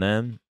now and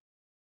then,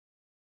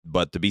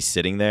 but to be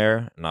sitting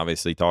there and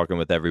obviously talking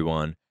with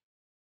everyone,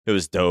 it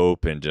was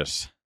dope. And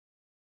just,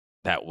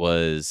 that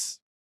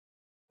was,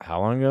 how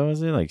long ago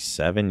was it? Like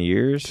 7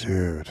 years?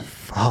 Dude,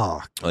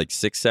 fuck. Like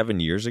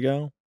 6-7 years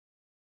ago.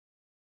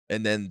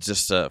 And then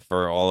just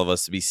for all of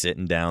us to be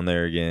sitting down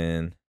there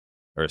again,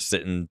 or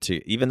sitting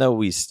to, even though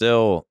we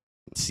still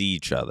see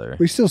each other.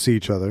 We still see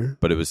each other.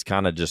 But it was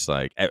kind of just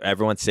like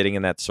everyone sitting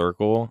in that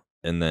circle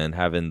and then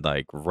having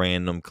like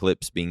random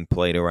clips being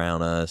played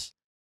around us.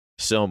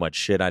 So much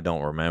shit I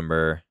don't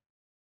remember.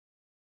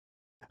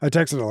 I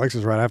texted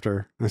Alexis right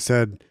after. I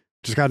said,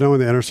 just got done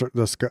with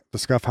the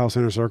SCUF house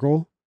inner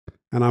circle,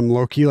 and I'm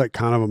low key like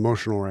kind of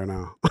emotional right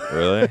now.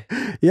 Really?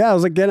 Yeah, I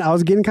was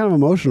getting kind of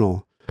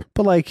emotional.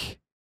 But like,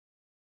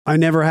 I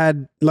never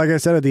had, like I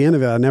said at the end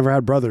of it, I never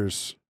had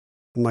brothers.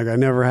 And like I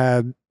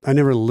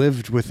never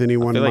lived with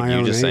anyone. I feel like my you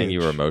own just age. saying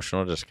you were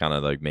emotional just kind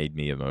of like made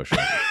me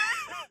emotional.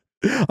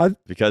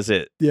 Because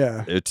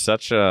it's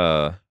such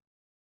a,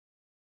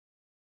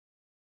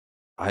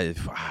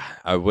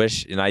 I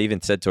wish, and I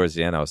even said towards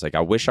the end, I was like, I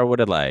wish I would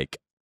have like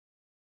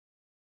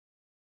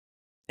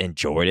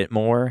enjoyed it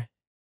more,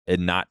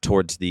 and not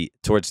towards the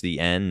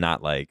end,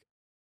 not like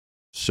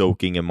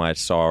soaking in my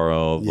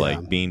sorrow of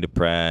like being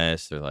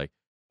depressed or like,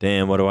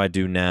 damn, what do I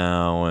do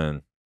now?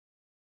 And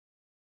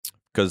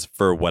because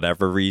for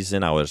whatever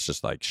reason, I was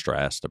just like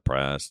stressed,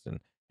 depressed, and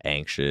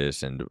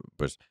anxious, and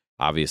was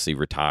obviously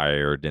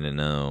retired, didn't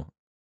know,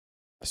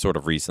 sort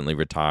of recently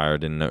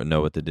retired, didn't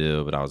know what to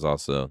do, but I was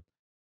also,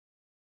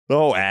 the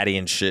whole Addy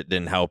and shit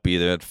didn't help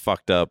either. It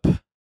fucked up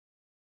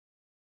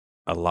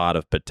a lot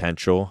of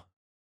potential,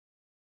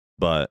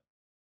 but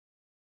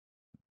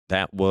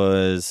that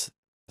was,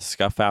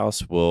 SCUF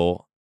House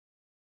will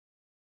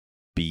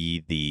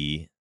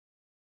be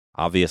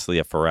obviously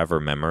a forever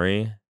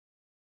memory,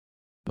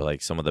 but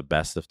like some of the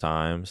best of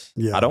times.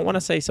 Yeah. I don't want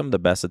to say some of the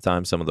best of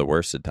times, some of the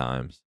worst of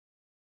times,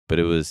 but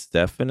it was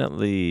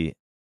definitely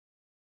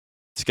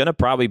it's gonna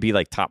probably be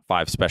like top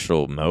 5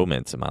 special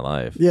moments in my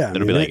life. Yeah,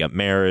 it'll be like a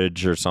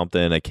marriage or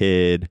something, a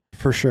kid,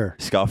 for sure.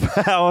 SCUF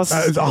house.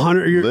 It's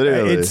 100.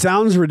 Literally. It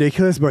sounds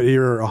ridiculous, but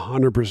you're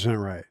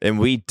 100% right. And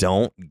we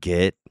don't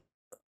get,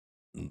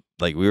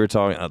 like we were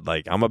talking,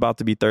 like I'm about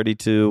to be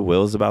 32.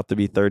 Will's about to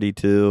be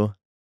 32.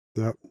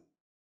 Yep.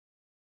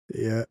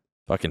 Yeah.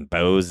 Fucking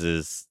Bose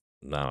is,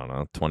 I don't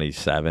know,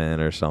 27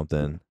 or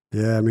something.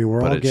 Yeah. I mean,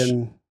 we're all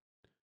getting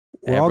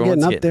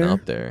Everyone's up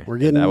there. We're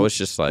getting. That was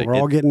just like we're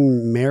all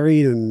getting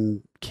married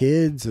and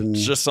kids, and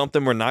it's just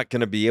something we're not going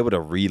to be able to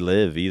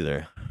relive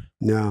either.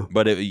 No.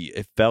 But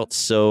it felt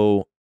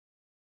so.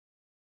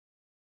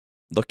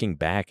 Looking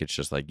back, it's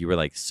just like you were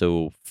like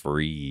so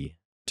free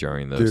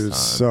during those times.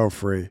 So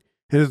free.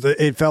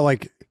 It felt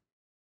like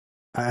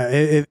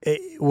in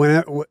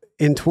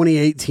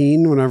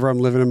 2018, whenever I'm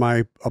living in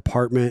my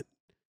apartment,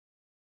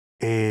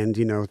 and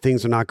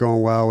things are not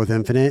going well with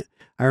Infinite,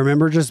 I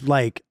remember just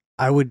like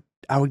I would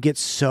get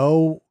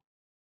so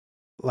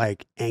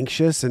like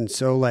anxious and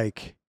so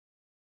like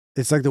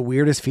it's like the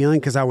weirdest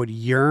feeling because I would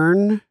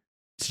yearn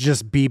to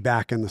just be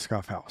back in the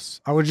SCUF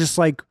house. I would just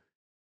like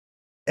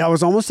I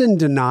was almost in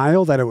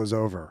denial that it was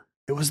over.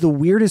 It was the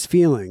weirdest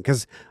feeling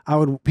because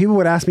people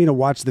would ask me to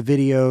watch the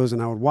videos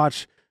and I would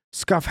watch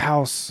SCUF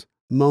house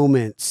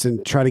moments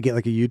and try to get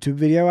like a YouTube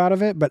video out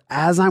of it. But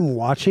as I'm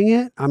watching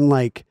it, I'm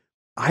like,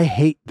 I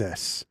hate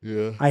this.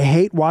 Yeah. I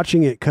hate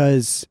watching it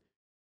because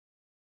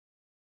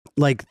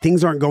like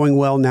things aren't going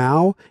well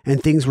now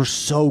and things were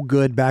so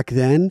good back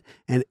then.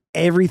 And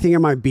everything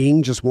in my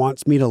being just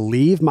wants me to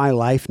leave my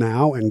life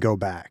now and go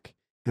back.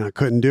 And I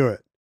couldn't do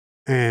it.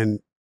 And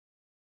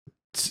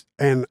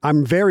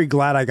I'm very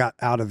glad I got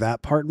out of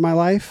that part in my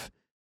life.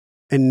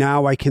 And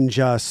now I can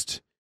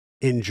just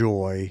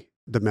enjoy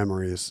the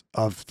memories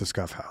of the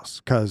SCUF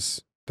house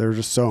because they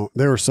were so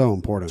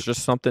important. It's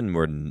just something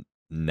we're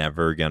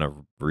never going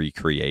to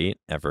recreate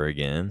ever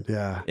again.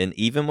 Yeah. And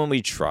even when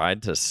we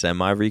tried to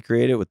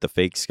semi-recreate it with the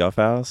fake SCUF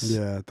house.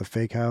 Yeah, the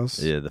fake house.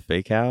 Yeah, the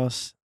fake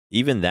house.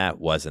 Even that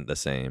wasn't the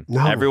same.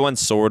 No. Everyone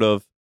sort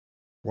of,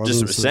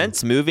 Wasn't just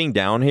since moving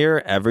down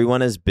here,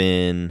 everyone has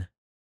been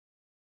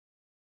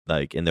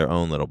like in their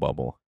own little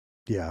bubble.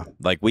 Yeah.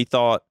 Like we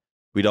thought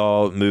we'd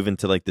all move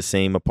into like the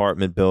same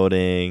apartment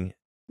building.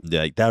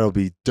 Like that'll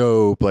be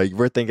dope. Like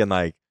we're thinking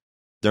like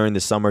during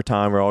the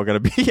summertime we're all gonna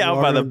be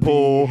out by the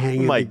pool,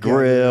 like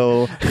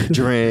grill,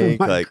 drink.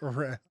 Like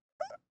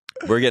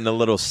we're getting a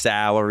little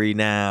salary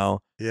now.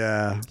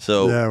 Yeah.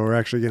 So yeah, we're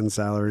actually getting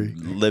salary.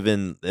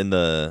 Living in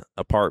the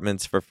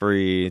apartments for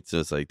free. So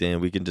it's like,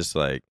 damn, we can just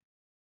like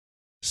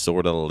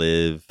sort of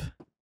live.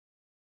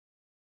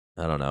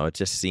 I don't know. It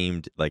just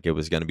seemed like it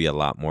was going to be a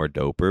lot more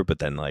doper. But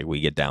then like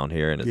we get down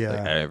here and it's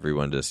like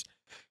everyone just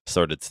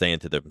started staying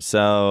to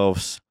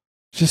themselves.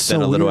 Just then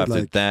so a little weird,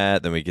 after like,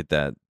 that, then we get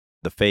the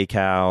fake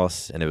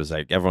house. And it was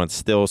like everyone's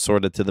still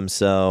sorted to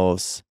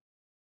themselves.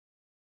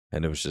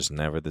 And it was just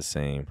never the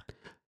same.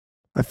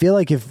 I feel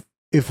like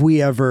if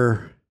we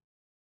ever,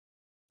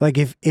 like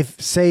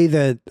if say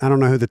that, I don't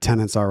know who the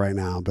tenants are right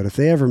now, but if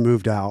they ever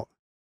moved out,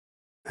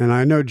 and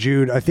I know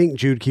I think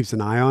Jude keeps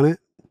an eye on it.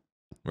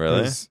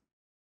 Really?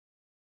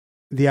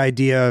 The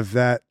idea of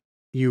that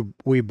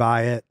we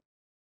buy it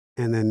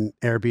and then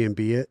Airbnb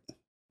it.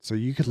 So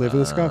you could live in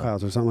the SCUF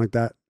house or something like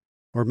that,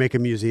 or make a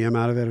museum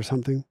out of it or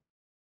something.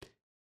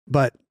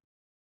 But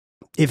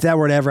if that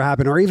were to ever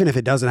happen, or even if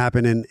it doesn't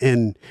happen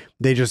and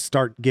they just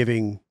start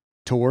giving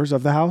tours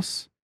of the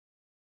house,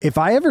 if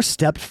I ever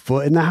stepped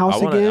foot in the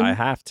house again, I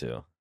have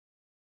to.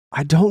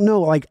 I don't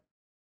know, like,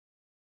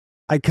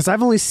 because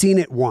I've only seen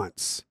it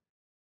once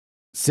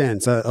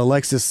since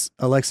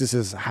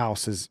Alexis's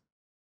house is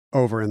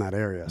over in that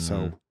area.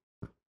 So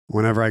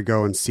whenever I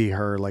go and see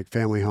her like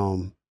family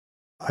home,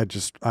 I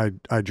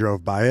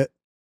drove by it,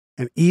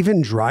 and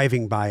even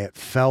driving by it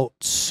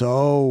felt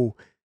so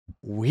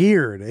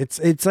weird.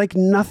 It's like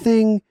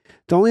nothing.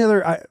 The only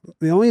other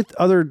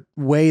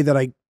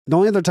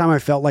time I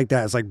felt like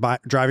that is like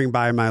driving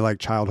by my like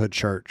childhood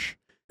church,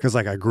 because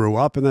like I grew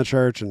up in that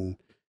church, and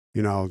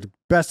the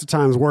best of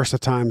times, worst of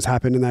times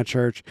happened in that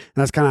church.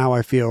 And that's kind of how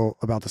I feel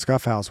about the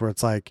SCUF house, where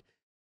it's like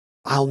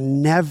I'll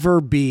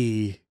never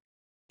be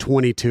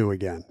 22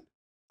 again.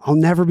 I'll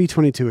never be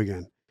 22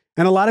 again.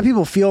 And a lot of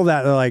people feel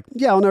that. They're like,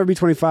 yeah, I'll never be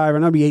 25. I'll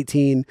never be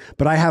 18.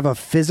 But I have a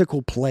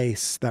physical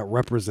place that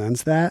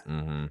represents that,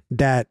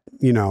 that,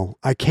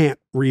 I can't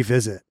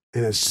revisit.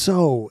 And it's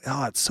so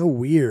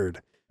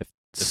weird.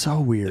 So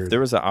weird. If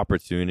there was an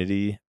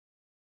opportunity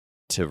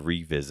to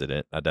revisit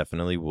it, I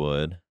definitely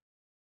would.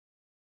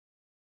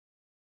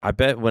 I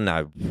bet when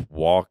I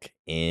walk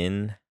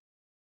in,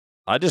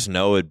 I just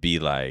know it'd be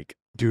like,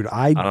 dude,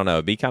 I don't know.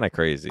 It'd be kind of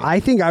crazy.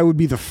 I think I would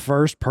be the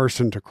first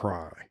person to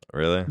cry.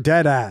 Really?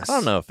 Dead ass. I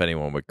don't know if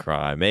anyone would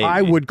cry. Maybe.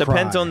 I would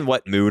Depends cry. on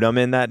what mood I'm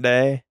in that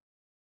day.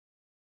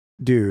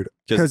 Dude,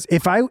 because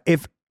if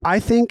I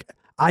think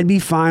I'd be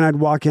fine, I'd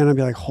walk in and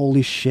be like,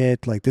 holy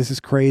shit, like this is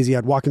crazy.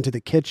 I'd walk into the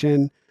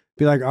kitchen,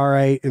 be like, all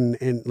right,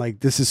 and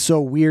like this is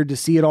so weird to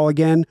see it all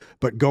again.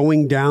 But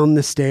going down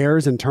the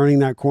stairs and turning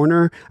that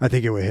corner, I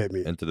think it would hit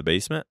me Into the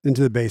basement?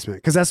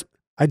 Because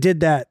I did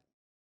that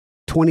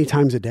 20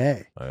 times a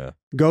day. Oh, yeah.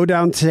 Go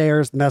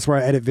downstairs, and that's where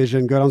I edit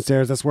vision. Go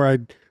downstairs, that's where I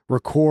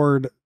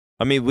record.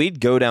 I mean, we'd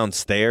go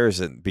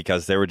downstairs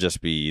because there would just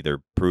be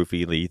either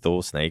Proofy,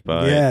 Lethal,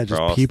 Snakebite. Yeah, just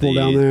Frosty, people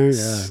down there.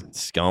 Yeah.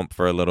 Scump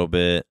for a little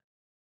bit.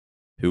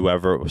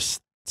 Whoever it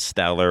was,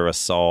 Stellar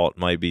Assault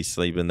might be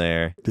sleeping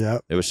there. Yeah.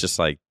 It was just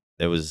like,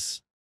 it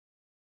was,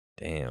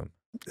 damn.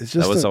 It's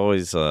just that was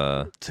always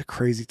it's a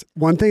crazy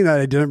one thing that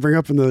I didn't bring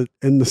up in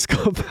the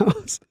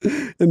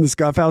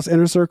SCUF house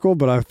inner circle,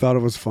 but I thought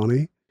it was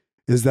funny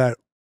is that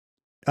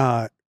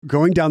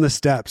going down the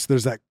steps,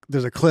 there's a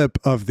clip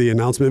of the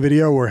announcement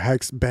video where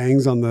Hex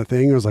bangs on the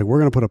thing. It was like, we're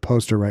gonna put a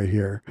poster right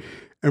here.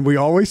 And we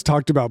always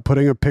talked about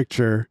putting a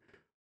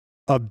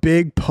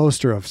big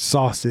poster of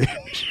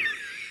Sausage.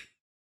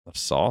 of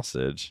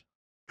sausage.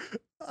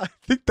 I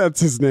think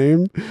that's his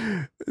name.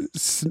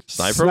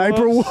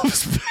 Sniper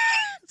Wolf's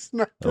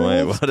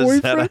Wait, what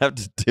does that have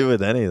to do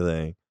with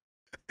anything?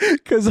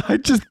 Because I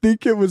just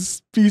think it would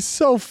be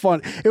so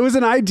fun. It was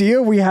an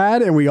idea we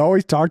had, and we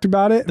always talked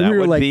about it. And That we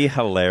were would like, be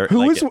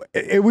hilarious.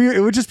 it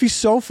would just be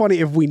so funny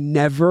if we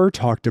never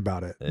talked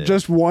about it. Yeah.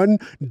 Just one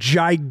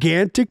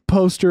gigantic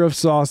poster of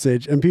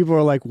Sausage, and people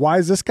are like, "Why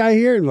is this guy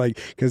here?" And like,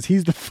 because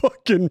he's the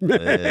fucking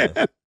man.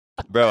 Yeah.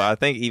 Bro, I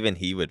think even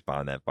he would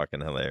find that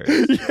fucking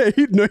hilarious. Yeah,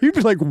 he'd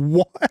be like,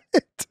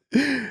 "What?"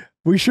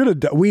 We should have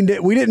done. We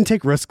didn't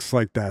take risks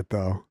like that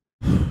though.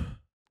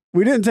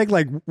 We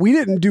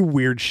didn't do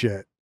weird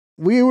shit.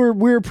 We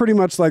were pretty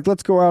much like,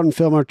 let's go out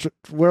and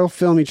we'll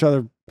film each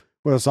other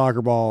with a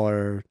soccer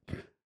ball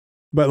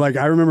but like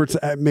I remember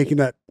making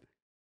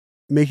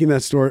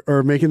that story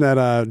or making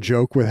that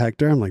joke with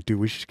Hector. I'm like, dude,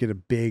 we should get a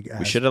big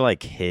We should have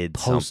like hid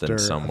something poster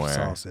somewhere. of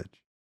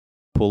Sausage.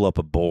 Pull up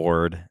a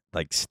board,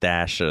 like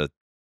stash a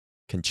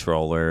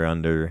controller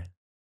under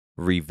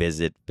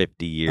revisit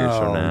 50 years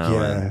from now.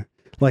 Yeah. And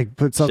Like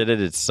put should have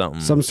did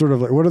something. some sort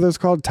of like, what are those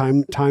called?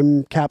 Time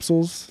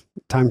capsules?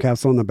 Time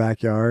capsule in the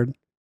backyard.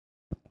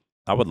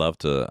 I'd love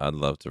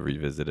to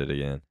revisit it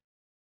again.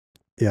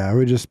 Yeah, it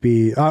would just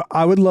be.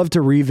 I would love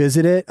to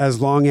revisit it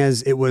as long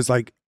as it was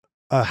like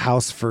a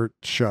house for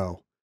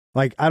show.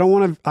 Like I don't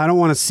want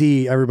to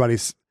see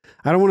everybody's.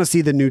 I don't want to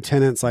see the new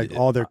tenants like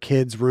all their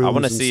kids' rooms. I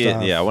want to and see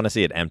stuff. it. Yeah, I want to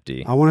see it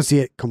empty. I want to see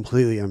it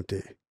completely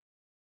empty.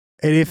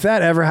 And if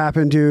that ever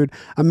happened, dude,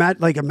 I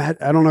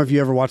don't know if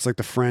you ever watched like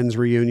the Friends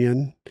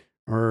reunion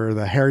or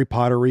the Harry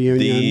Potter reunion.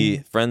 The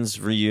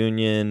Friends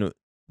reunion.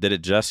 Did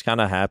it just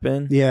kind of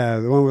happen? Yeah,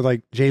 the one with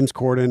like James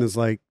Corden is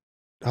like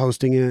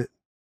hosting it.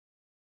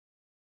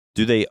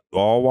 Do they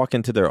all walk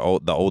into the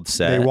old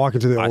set? They walk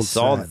into the old I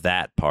saw set.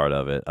 that part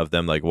of it, of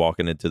them like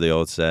walking into the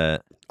old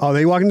set. Oh,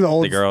 they walk into the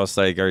old The girls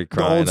like are the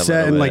crying old a set,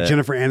 little and like bit.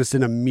 Jennifer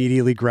Aniston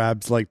immediately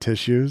grabs like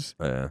tissues.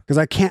 Yeah. Because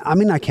I can't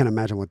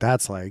imagine what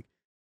that's like.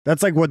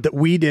 That's like what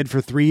we did for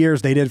 3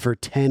 years. They did for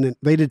 10.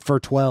 They did for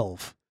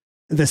 12.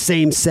 The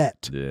same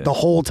set the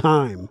whole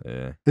time.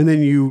 Yeah. And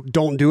then you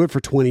don't do it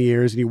for 20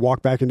 years and you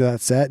walk back into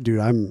that set.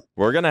 Dude,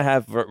 We're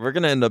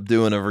gonna end up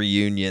doing a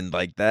reunion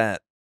like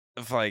that.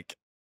 Of like,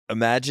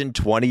 imagine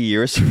 20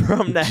 years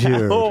from now,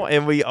 Dude.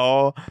 and we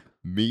all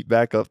meet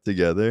back up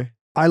together.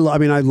 I love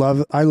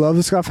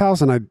the SCUF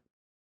house, and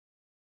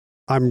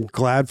I'm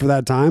glad for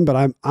that time,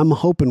 but I'm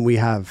hoping we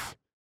have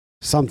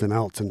something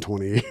else in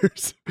 20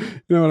 years.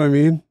 You know what I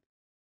mean?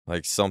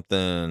 Like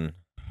something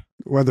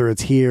Whether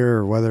it's here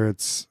or whether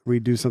it's we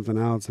do something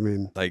else. I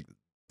mean, like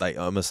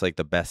almost like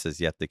the best is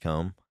yet to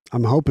come.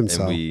 I'm hoping And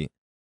so.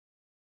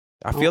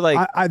 I feel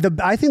like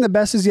I think the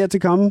best is yet to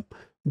come,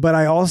 but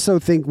I also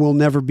think we'll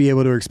never be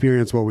able to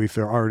experience what we've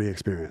already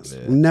experienced.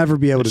 Yeah. We'll never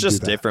be able it's to do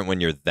just that. different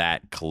when you're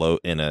that close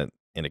in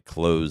a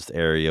closed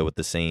area with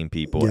the same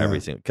people, Yeah.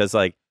 everything. Because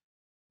like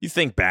you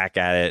think back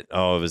at it,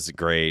 oh, it was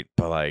great,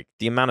 but like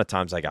the amount of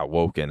times I got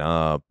woken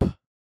up,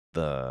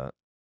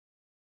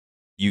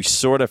 you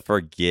sort of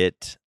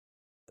forget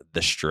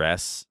the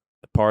stress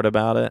part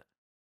about it.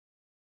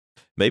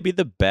 Maybe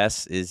the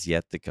best is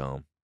yet to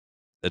come.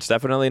 It's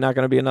definitely not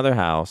going to be another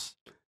house.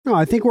 No,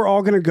 I think we're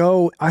all going to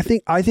go. I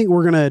think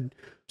we're going to.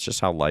 It's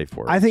just how life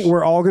works. I think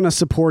we're all going to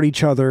support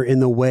each other in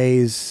the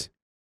ways.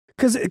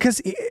 Because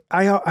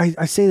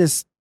I say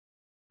this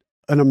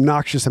an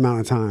obnoxious amount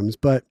of times,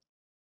 but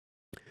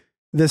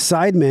the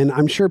Sidemen,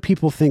 I'm sure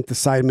people think the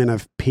Sidemen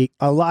have peaked.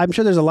 I'm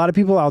sure there's a lot of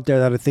people out there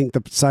that think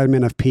the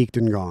Sidemen have peaked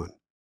and gone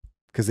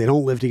because they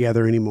don't live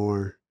together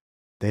anymore.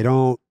 They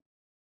don't,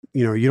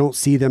 you don't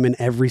see them in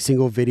every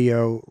single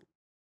video.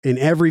 In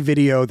every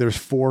video, there's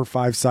 4 or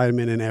 5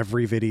 Sidemen in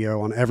every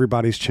video on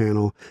everybody's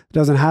channel. It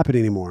doesn't happen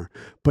anymore.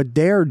 But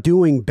they're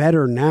doing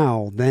better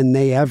now than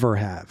they ever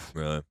have.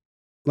 Really?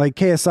 Like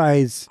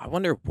KSI's I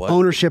wonder what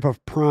ownership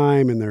of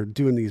Prime, and they're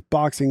doing these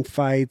boxing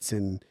fights,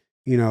 and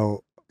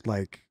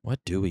like what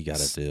do we got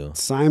to do?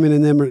 Simon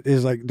and them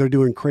is like they're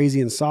doing crazy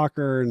in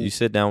soccer, and You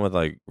sit down with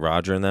like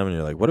Roger and them, and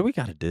you're like, what do we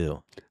got to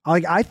do?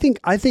 like I think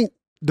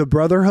the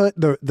brotherhood,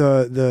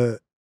 the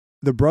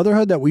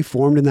brotherhood that we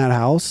formed in that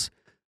house,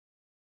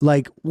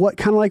 like what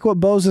kind of like what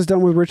Bose has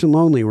done with Rich and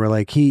Lonely, where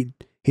like he's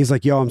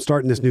like, yo, I'm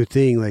starting this new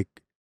thing, like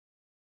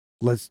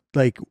let's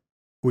like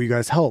will you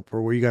guys help,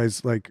 or will you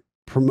guys like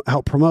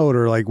help promote,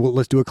 or like, well,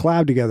 let's do a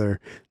collab together.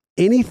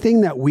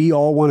 Anything that we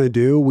all want to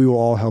do, we will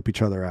all help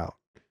each other out.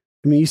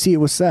 I mean, you see it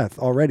with Seth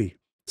already.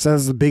 Seth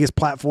is the biggest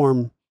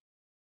platform,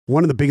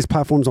 one of the biggest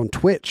platforms on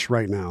Twitch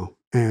right now,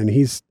 and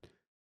he's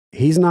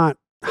not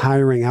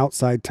hiring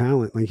outside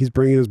talent. Like, he's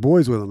bringing his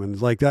boys with him, and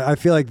it's like that. I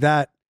feel like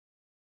that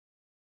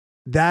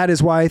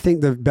is why I think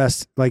the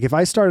best. Like, if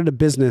I started a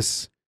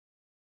business,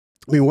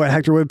 I mean, what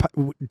Hector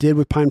did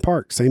with Pine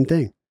Park, same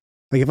thing.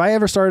 Like, if I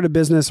ever started a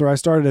business or I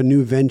started a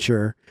new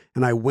venture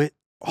and I went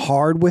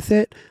hard with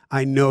it,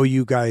 I know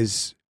you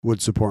guys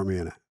would support me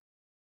in it.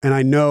 And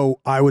I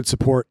know I would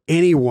support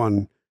any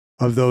one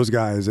of those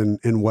guys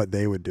in what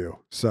they would do.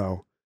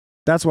 So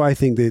that's why I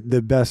think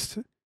the best,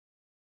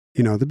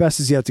 the best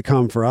is yet to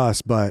come for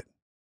us, but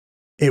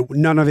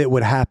none of it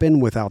would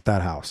happen without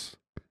that house.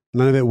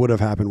 None of it would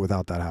have happened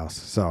without that house.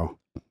 So,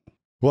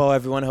 well,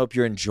 everyone, hope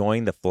you're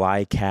enjoying the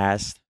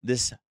Flycast.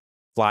 This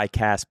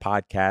Flycast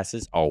podcast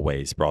is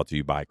always brought to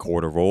you by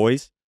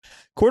Corduroys.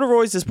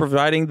 Corduroys is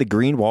providing the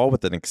green wall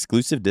with an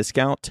exclusive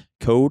discount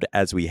code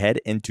as we head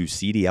into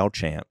CDL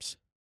Champs.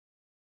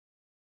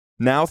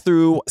 Now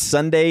through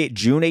Sunday,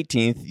 June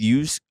 18th,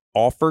 use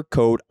offer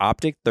code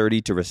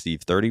OPTIC30 to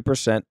receive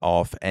 30%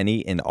 off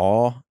any and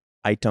all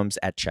items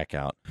at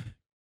checkout.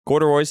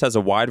 Corduroys has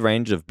a wide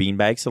range of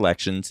beanbag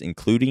selections,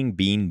 including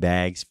bean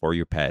bags for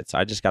your pets.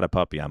 I just got a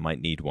puppy. I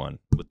might need one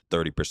with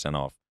 30%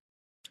 off.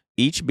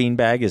 Each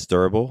beanbag is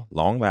durable,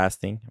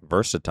 long-lasting,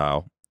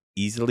 versatile,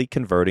 easily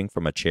converting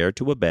from a chair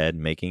to a bed,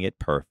 making it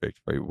perfect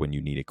for when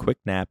you need a quick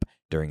nap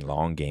during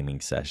long gaming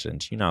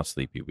sessions. You know how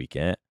sleepy we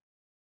get.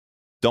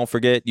 Don't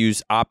forget,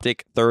 use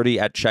OPTIC30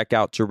 at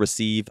checkout to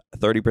receive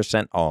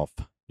 30% off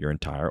your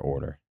entire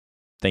order.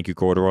 Thank you,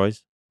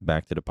 Corduroys.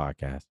 Back to the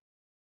podcast.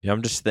 Yeah,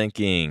 I'm just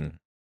thinking,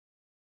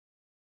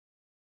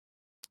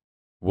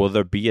 will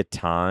there be a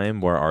time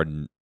where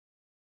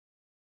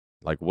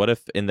what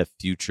if in the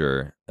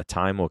future a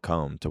time will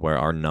come to where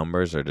our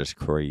numbers are just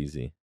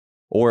crazy?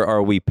 Or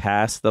are we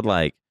past the,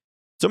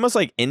 it's almost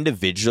like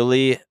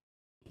individually,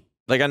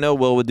 I know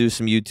Will would do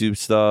some YouTube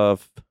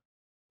stuff.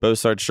 Bo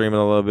start streaming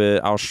a little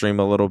bit. I'll stream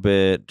a little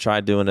bit.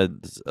 Tried doing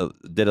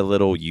did a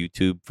little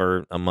YouTube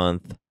for a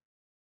month.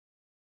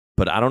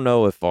 But I don't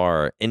know if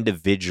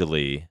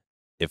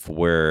if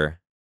we're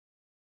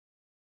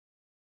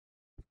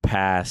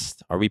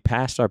past, are we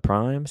past our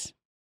primes?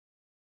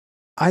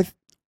 I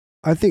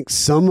think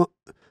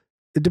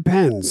it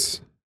depends.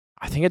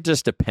 I think it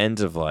just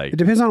depends of it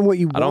depends on what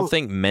you want. I don't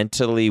think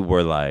mentally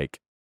we're I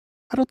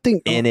don't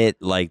think in it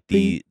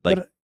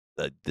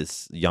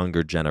this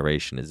younger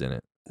generation is in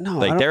it. No,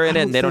 they're in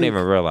it and they don't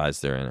even realize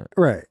they're in it.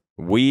 Right.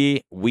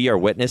 We are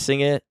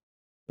witnessing it,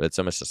 but it's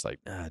almost just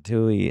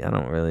do we? I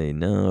don't really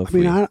know.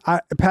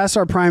 I past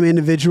our prime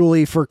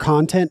individually for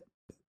content,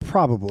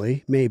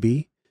 probably,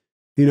 maybe.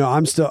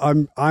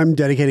 I'm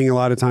dedicating a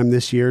lot of time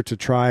this year to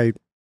try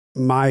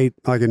a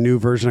new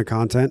version of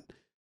content.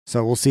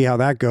 So we'll see how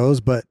that goes.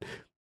 But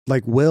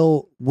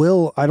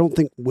Will, I don't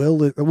think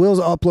Will's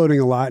uploading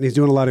a lot and he's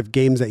doing a lot of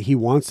games that he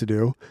wants to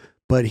do.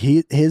 But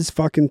his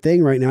fucking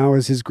thing right now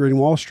is his Green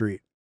Wall Street.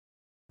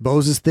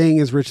 Bo's thing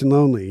is Rich and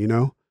Lonely,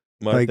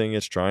 My thing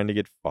is trying to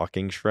get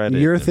fucking shredded.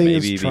 Your thing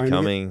maybe is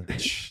becoming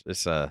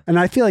and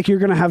I feel like you're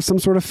gonna have some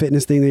sort of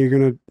fitness thing that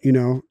you're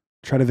gonna,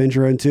 try to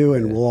venture into,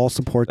 and we'll all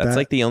support that.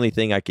 That's the only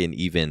thing I can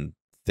even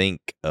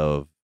think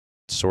of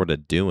sort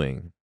of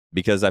doing,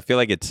 because I feel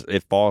like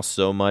it falls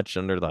so much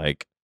under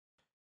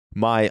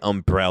my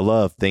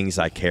umbrella of things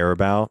I care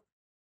about,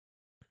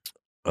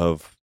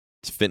 of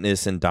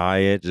fitness and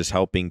diet, just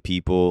helping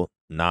people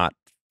not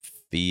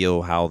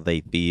feel how they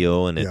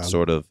feel, and it's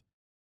sort of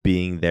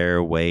being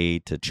their way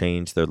to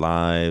change their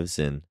lives,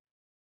 and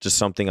just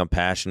something I'm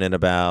passionate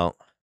about.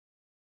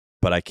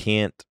 But I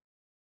can't,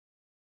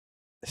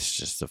 it's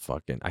just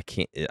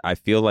I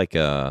feel like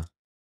a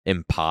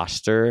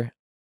imposter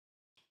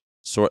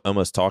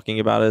almost talking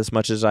about it as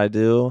much as I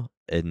do,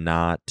 and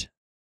not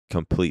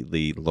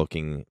completely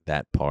looking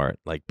that part,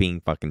 being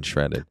fucking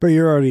shredded. But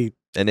you're already,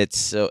 and it's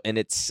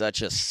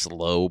such a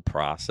slow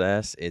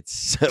process. It's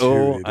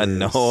so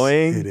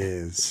annoying. It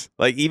is.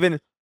 Even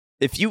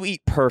if you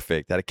eat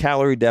perfect at a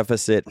calorie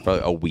deficit for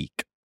a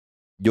week,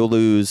 you'll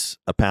lose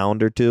a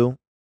pound or two.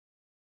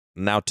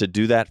 Now, to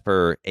do that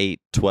for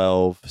 8,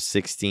 12,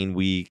 16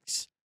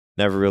 weeks,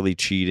 never really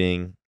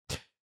cheating,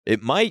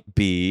 it might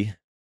be,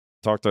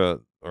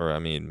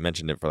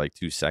 mentioned it for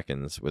 2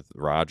 seconds with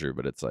Roger,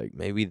 but it's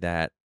maybe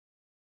that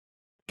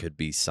could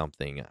be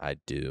something I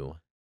do.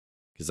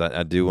 Because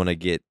I do want to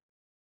get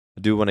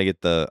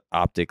the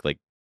Optic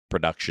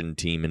production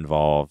team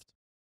involved.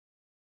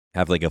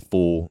 Have a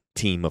full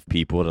team of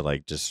people to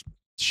just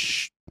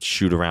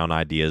shoot around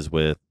ideas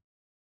with.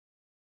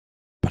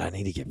 But I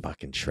need to get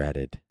fucking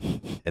shredded,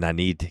 and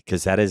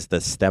because that is the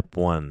step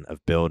one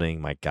of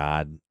building my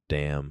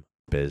goddamn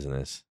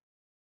business.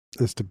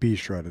 is to be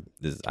shredded.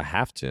 I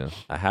have to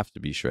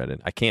be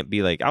shredded. I can't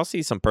be like, I'll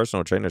see some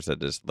personal trainers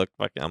that just look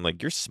like, I'm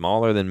like, you're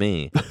smaller than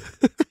me.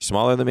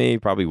 Smaller than me,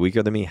 probably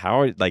weaker than me.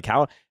 How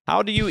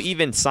do you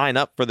even sign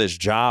up for this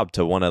job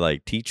to want to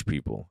like teach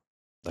people?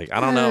 Like, I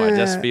don't know. I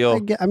just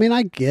feel,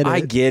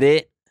 I get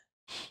it.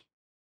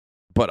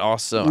 But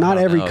also, not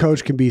every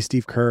coach can be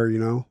Steve Kerr, you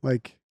know?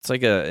 Like, it's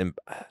like,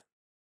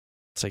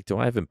 do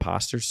I have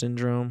imposter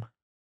syndrome?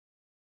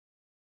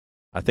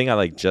 I think I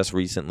like just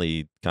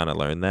recently kind of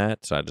learned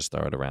that, so I just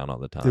throw it around all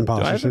the time. Do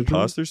I have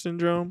imposter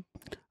syndrome?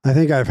 I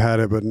think I've had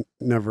it, but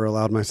never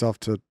allowed myself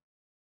to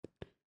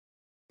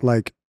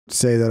like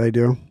say that I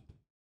do.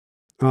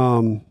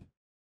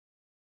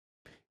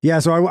 Yeah.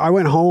 So I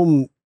went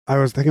home.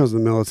 I think I was in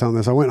the middle of telling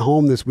this. I went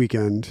home this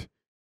weekend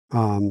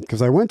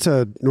because I went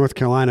to North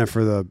Carolina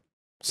for the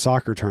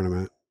soccer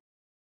tournament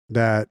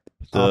that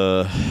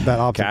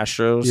Optic,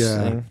 Castros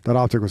thing? that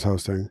Optic was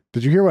hosting.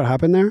 Did you hear what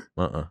happened there?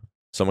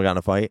 Someone got in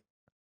a fight?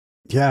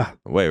 Yeah.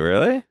 Wait,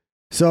 really?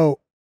 So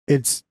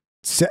it's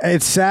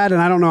sad,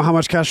 and I don't know how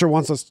much Castro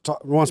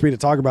wants me to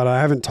talk about it. I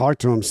haven't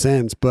talked to him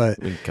since, but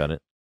we can cut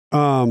it.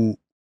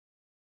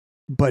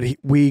 But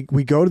we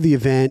go to the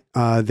event.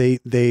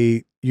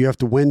 You have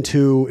to win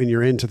 2 and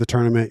you're into the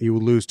tournament. You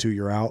lose 2,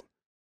 you're out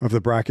of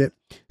the bracket.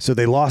 So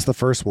they lost the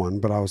first one,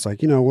 but I was like,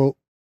 well,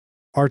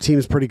 our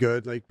team's pretty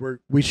good. Like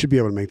we should be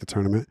able to make the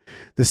tournament.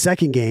 The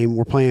second game,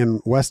 we're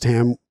playing West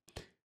Ham.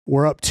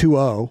 We're up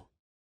 2-0.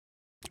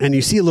 And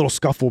you see a little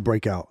scuffle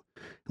break out.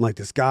 And like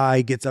this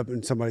guy gets up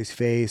in somebody's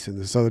face, and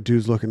this other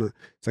dude's looking.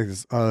 It's like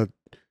this,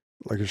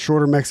 like a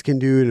shorter Mexican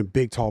dude and a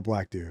big, tall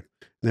black dude.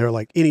 And they're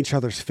like in each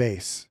other's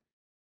face.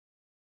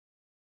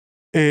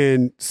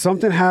 And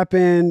something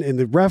happened, and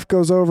the ref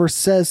goes over,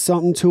 says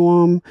something to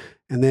him,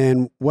 and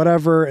then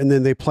whatever, and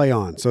then they play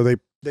on. So they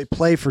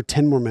play for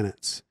 10 more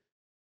minutes.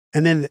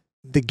 And then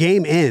the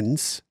game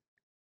ends.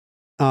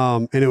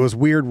 And it was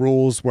weird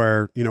rules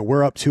where,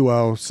 we're up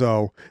 2-0.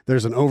 So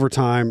there's an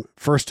overtime,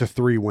 1st to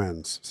 3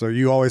 wins. So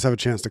you always have a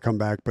chance to come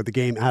back, but the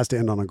game has to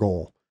end on a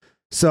goal.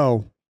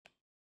 So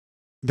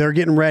they're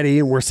getting ready,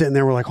 and we're sitting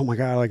there. We're like, oh my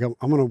God, like I'm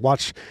going to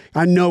watch.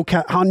 I know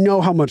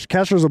how much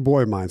Castro's a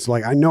boy of mine. So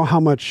like, I know how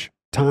much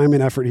time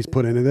and effort he's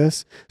put into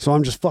this. So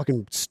I'm just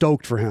fucking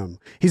stoked for him.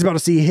 He's about to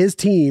see his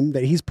team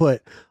that he's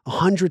put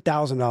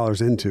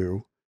 $100,000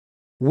 into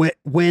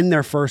win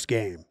their first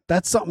game.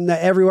 That's something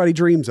that everybody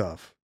dreams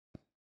of.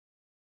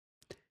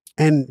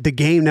 And the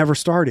game never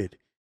started.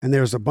 And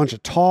there's a bunch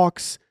of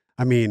talks.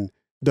 I mean,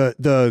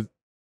 the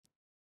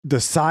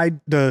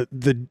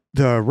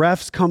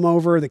refs come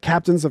over, the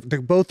captains of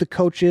both the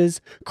coaches.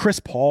 Chris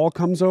Paul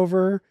comes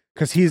over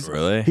because he's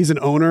an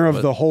owner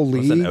of the whole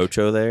league. Was an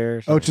Ocho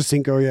there? Ocho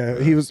Cinco, yeah.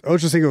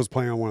 Ocho Cinco was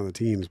playing on one of the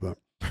teams, but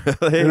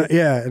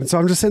really? And so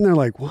I'm just sitting there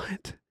like,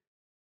 what?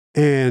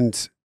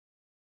 And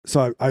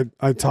so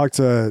I talked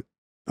to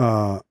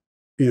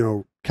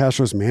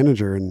Castro's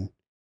manager, and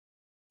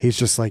he's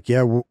just like,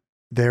 yeah, well,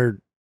 they're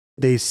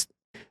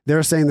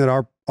saying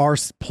that our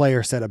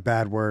player said a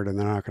bad word and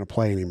they're not going to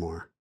play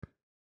anymore.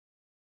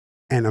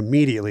 And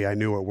immediately I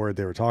knew what word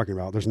they were talking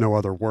about. There's no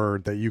other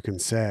word that you can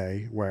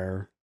say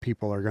where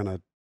people are going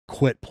to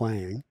quit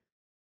playing.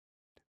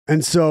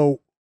 And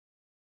so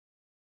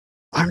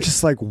I'm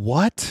just like,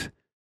 what?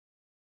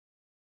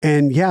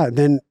 And yeah,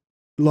 then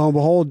lo and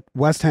behold,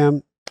 West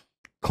Ham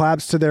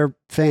claps to their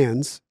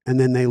fans, and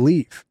then they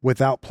leave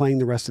without playing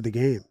the rest of the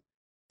game.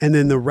 And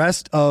then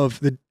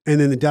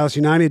the Dallas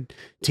United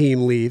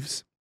team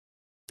leaves,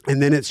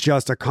 and then it's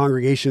just a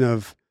congregation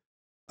of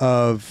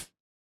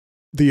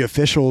the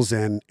officials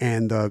and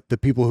the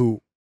people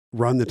who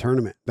run the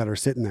tournament that are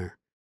sitting there.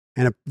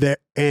 And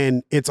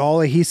it's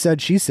all a he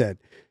said, she said.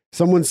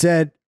 Someone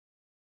said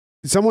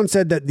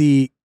that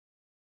the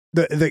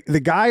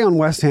guy on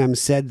West Ham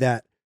said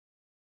that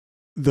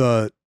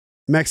the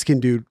Mexican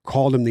dude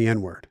called him the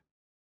N-word.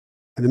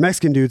 And the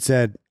Mexican dude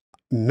said,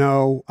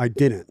 no, I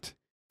didn't.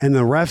 And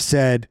the ref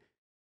said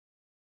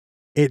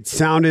it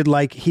sounded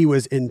like he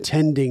was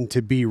intending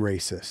to be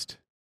racist.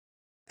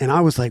 And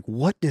I was like,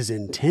 what does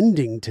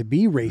intending to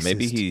be racist?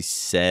 Maybe he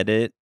said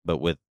it,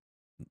 but with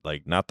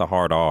like not the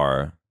hard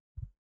R,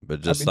 but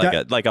just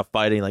like a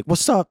fighting, like,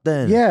 what's up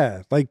then?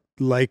 Yeah, like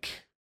a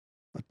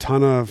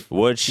ton of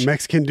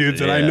Mexican dudes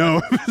that I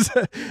know.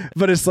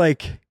 But it's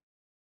like,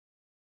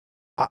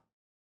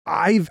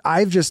 I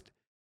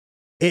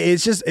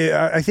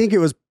think it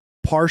was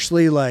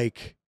partially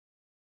like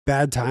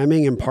bad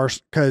timing and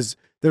because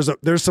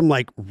there's some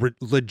like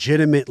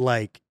legitimate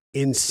like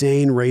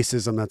insane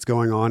racism that's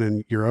going on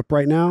in Europe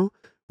right now,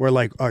 where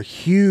like a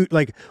huge,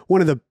 like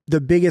one of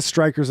the biggest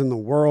strikers in the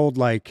world,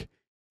 like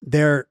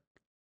they're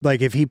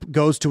like, if he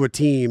goes to a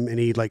team and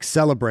he like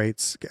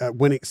celebrates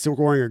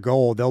scoring a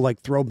goal, they'll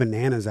like throw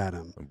bananas at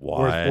him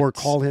or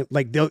call him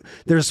like,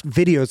 there's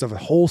videos of a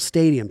whole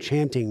stadium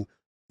chanting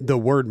the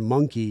word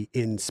monkey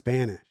in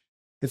Spanish.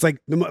 It's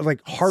like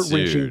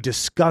heart-wrenching,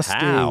 disgusting.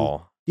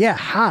 How? Yeah,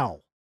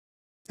 how?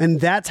 And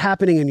that's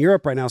happening in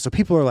Europe right now. So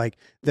people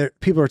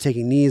are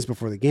taking knees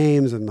before the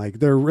games, and like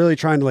they're really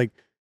trying to like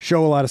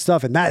show a lot of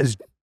stuff, and that is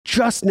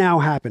just now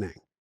happening.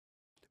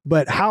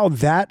 But how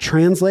that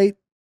translate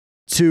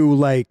to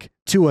a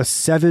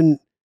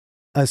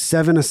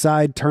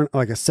 7-a-side turn,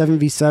 like a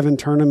 7v7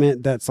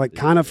 tournament that's like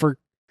kind of a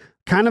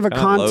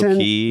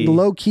content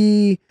low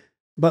key,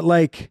 but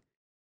like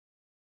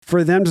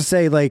for them to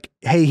say like,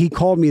 hey, he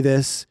called me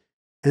this,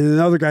 and then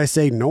the other guy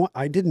say, no,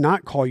 I did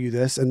not call you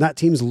this, and that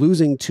team's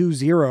losing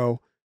 2-0,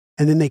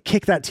 and then they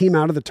kick that team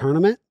out of the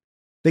tournament.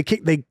 They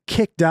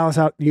kicked Dallas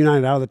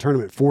United out of the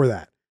tournament for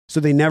that.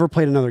 So they never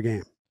played another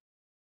game.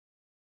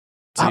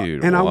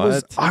 Dude, and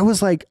what? I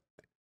was like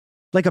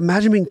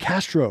imagine being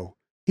Castro.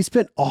 He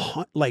spent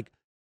I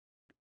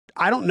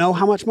don't know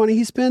how much money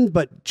he spent,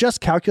 but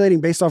just calculating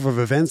based off of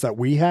events that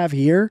we have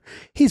here,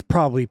 he's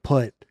probably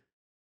put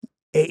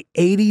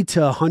 $80,000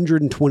 to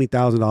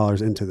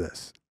 $120,000 into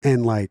this,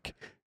 and like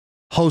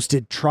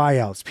hosted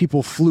tryouts.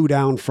 People flew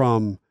down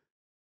from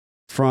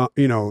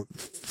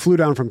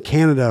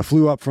Canada,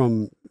 flew up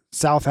from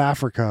South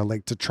Africa,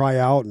 like to try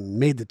out and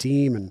made the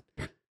team,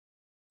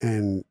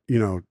 and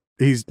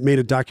he's made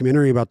a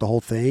documentary about the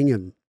whole thing,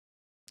 and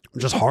I'm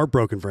just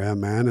heartbroken for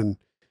him, man. And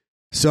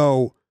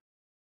so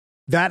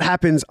that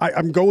happens.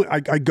 I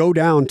go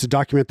down to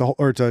document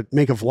or to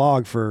make a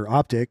vlog for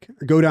Optic.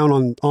 I go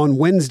down on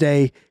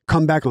Wednesday,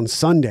 come back on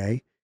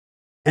Sunday,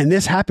 and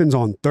this happens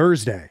on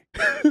Thursday.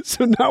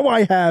 So now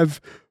I have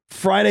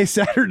Friday,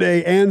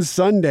 Saturday, and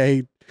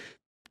Sunday,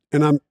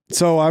 and I'm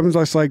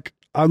just like,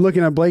 I'm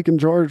looking at Blake and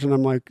George, and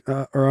I'm like,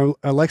 or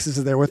Alexis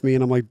is there with me,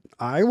 and I'm like,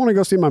 I want to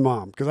go see my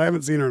mom because I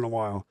haven't seen her in a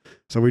while.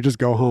 So we just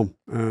go home,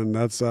 and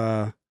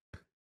that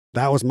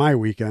was my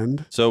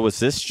weekend. So was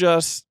this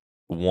just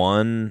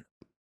a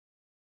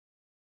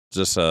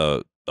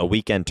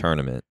weekend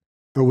tournament?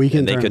 A weekend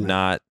and they tournament. could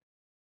not.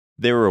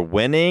 They were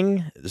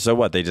winning. So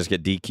what? They just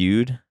get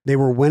DQ'd? They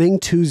were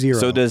winning 2-0.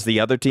 So does the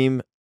other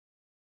team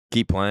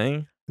keep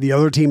playing? The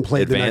other team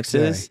played Advances? the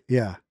next day.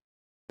 Yeah,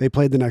 they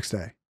played the next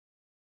day.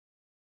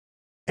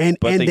 But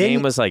the then,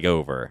 game was like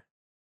over.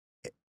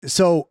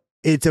 So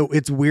it's a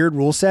weird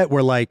rule set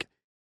where like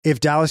if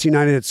Dallas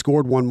United had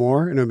scored one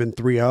more and it would have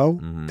been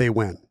 3-0, they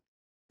win.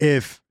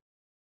 If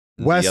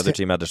the other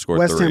team had to score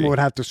West 3. Ham would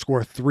have to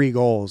score 3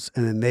 goals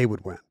and then they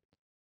would win.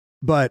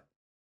 But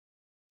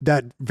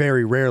that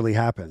very rarely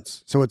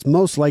happens. So it's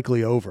most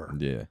likely over.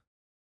 Yeah.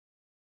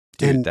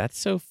 Dude, that's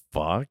so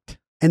fucked.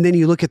 And then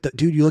you look at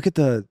you look at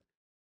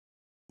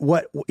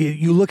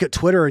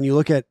Twitter and you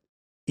look at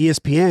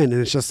ESPN, and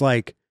it's just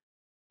like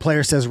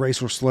player says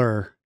racial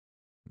slur.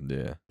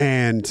 Yeah.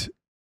 And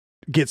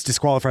gets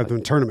disqualified from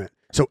the tournament.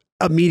 So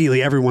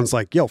immediately everyone's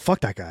like, yo, fuck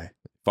that guy.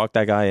 Fuck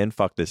that guy and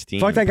fuck this team.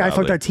 Fuck that guy,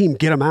 fuck that team,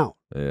 get him out.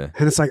 Yeah.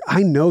 And it's like,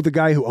 I know the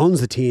guy who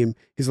owns the team.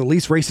 He's the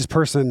least racist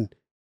person.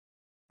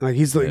 Like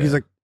he's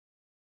like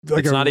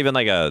it's not even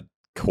like a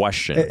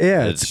question.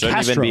 Yeah, it shouldn't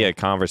Castro. even be a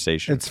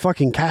conversation. It's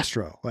fucking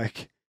Castro.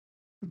 Like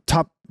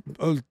top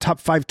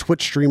 5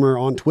 Twitch streamer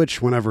on Twitch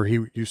whenever he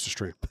used to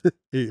stream.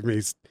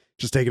 He's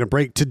just taking a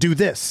break to do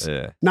this.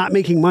 Yeah. Not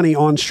making money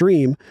on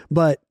stream,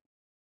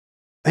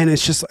 and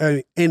it's just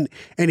and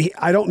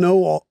I don't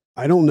know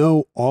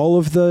all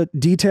of the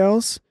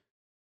details,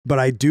 but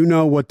I do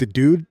know what the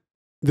dude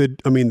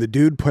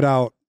put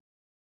out.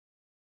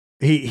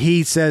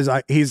 He says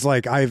he's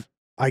like, I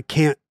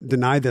can't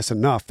deny this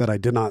enough that I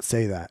did not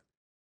say that.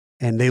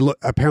 And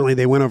apparently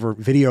they went over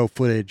video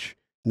footage,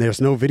 and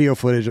there's no video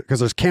footage because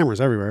there's cameras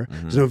everywhere.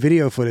 Mm-hmm. There's no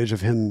video footage of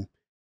him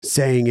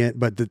saying it,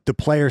 but the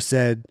player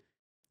said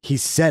he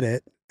said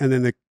it, and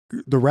then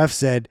the ref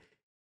said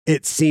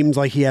it seemed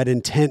like he had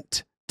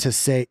intent to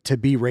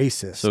be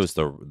racist. So is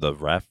the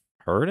ref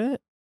heard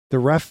it? The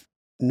ref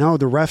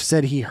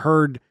said he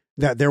heard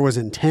that there was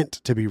intent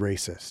to be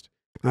racist.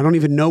 I don't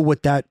even know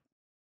what that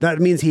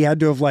means. He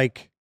had to have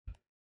like.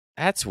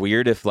 That's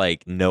weird if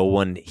like no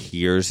one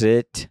hears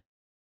it,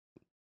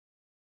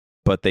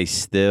 but they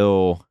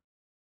still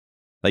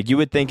like, you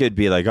would think it'd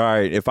be like, all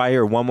right, if I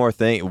hear one more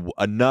thing,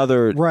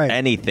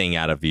 anything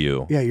out of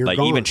you, yeah, you're like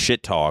gone. Even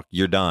shit talk,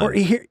 you're done. Or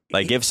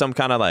give some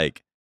kind of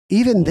like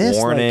even this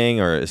warning,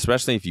 or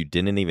especially if you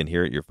didn't even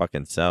hear it your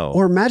fucking self.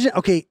 Or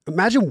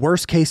imagine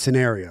worst case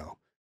scenario.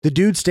 The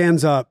dude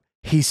stands up,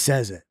 he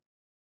says it.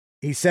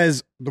 He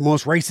says the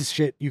most racist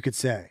shit you could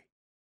say.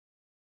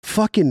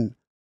 Fucking,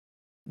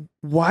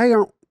 why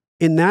aren't,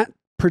 in that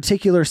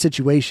particular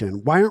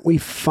situation, why aren't we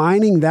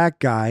finding that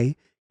guy,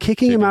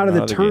 kicking him out of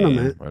the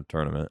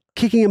tournament,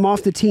 kicking him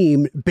off the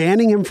team,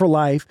 banning him for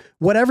life,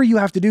 whatever you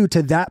have to do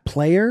to that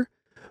player?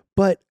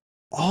 But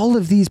all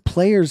of these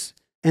players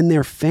and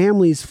their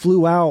families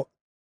flew out,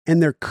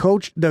 and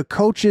the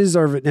coaches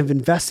have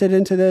invested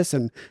into this,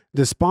 and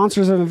the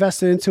sponsors have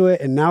invested into it,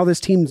 and now this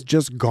team's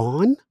just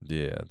gone.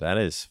 Yeah,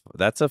 that's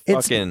a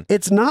fucking.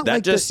 It's not that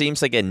like just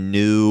seems like a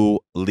new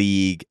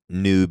league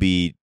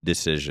newbie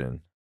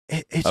decision.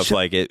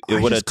 It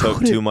would have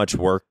took too much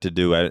work to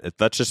do it.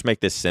 Let's just make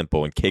this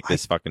simple and kick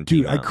this fucking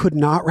team out. I could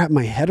not wrap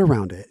my head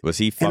around it. Was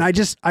he? And I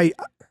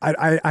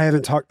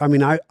haven't talked. I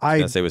mean, I was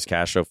gonna say, was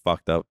Castro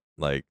fucked up?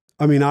 Like,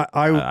 I mean,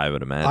 I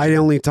would imagine. I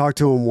only talked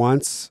to him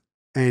once,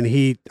 and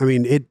he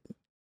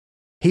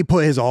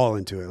put his all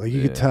into it. Like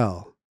you could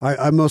tell.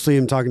 I mostly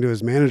am talking to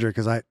his manager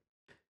because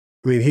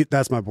I mean,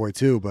 that's my boy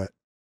too, but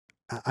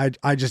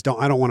I just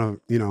don't, I don't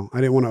want to,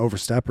 I didn't want to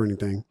overstep or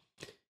anything.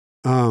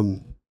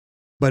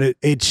 But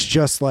it's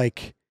just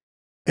like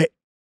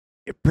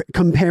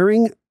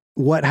comparing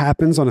what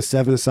happens on a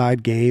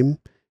 7-a-side game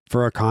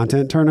for a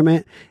content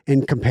tournament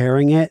and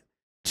comparing it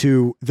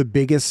to the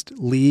biggest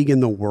league in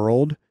the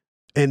world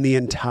and the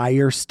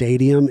entire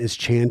stadium is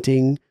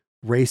chanting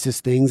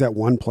racist things at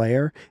one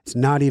player. It's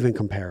not even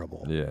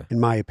comparable, in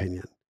my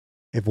opinion.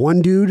 If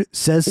one dude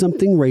says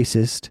something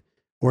racist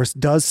or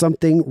does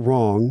something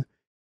wrong,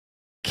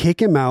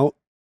 kick him out,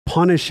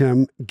 punish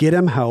him, get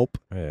him help.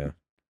 Yeah.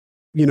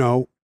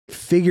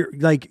 Figure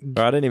like.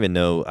 Bro, I didn't even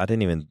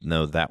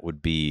know that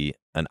would be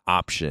an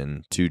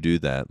option to do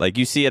that. Like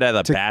you see it at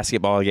a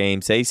basketball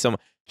game. Say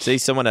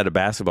someone at a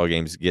basketball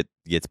game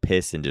gets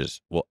pissed and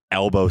just will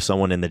elbow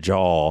someone in the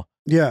jaw.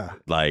 Yeah.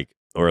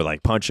 Or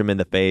punch him in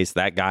the face.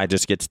 That guy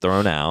just gets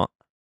thrown out.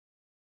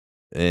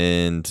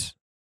 And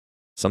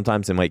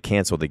sometimes they might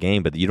cancel the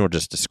game, but you don't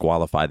just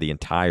disqualify the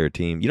entire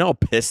team. You know how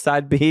pissed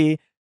I'd be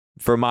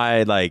for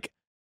my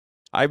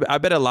I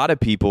bet a lot of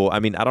people, I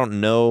mean, I don't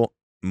know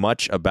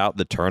much about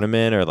the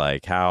tournament or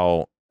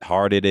how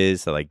hard it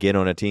is to get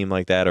on a team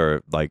like that,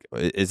 or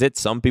is it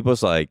some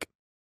people's not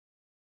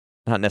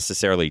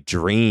necessarily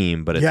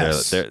dream, but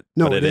yes. it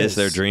is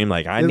their dream.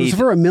 I need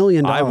for $1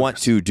 million. I want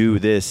to do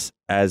this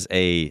as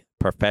a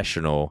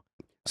professional.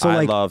 So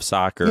I love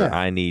soccer. Yeah.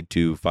 I need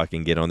to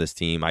fucking get on this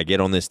team. I get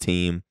on this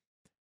team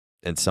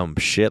and some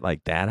shit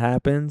like that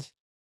happens.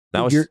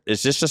 Now,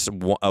 is this just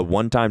a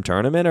one-time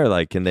tournament,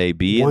 or can they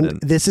be?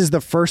 This is the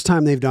first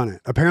time they've done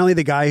it. Apparently,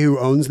 the guy who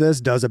owns this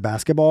does a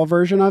basketball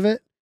version of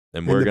it.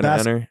 And we're going to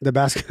enter?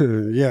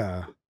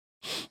 Yeah.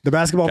 The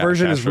basketball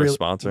version is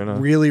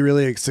really,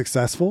 really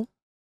successful.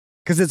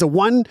 Because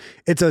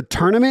it's a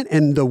tournament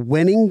and the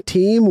winning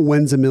team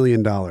wins $1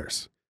 million,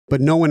 but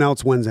no one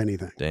else wins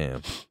anything.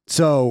 Damn.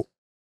 So,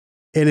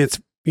 and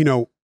it's,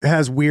 it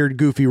has weird,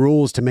 goofy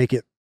rules to make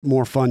it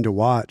more fun to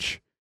watch.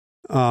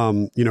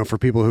 For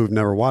people who've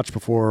never watched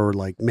before, or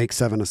make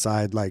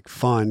 7-a-side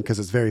fun because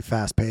it's very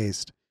fast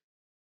paced.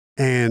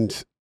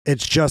 And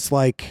it's just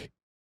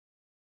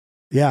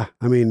yeah,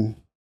 I mean,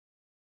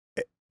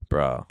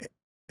 bro,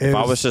 if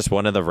I was just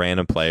one of the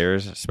random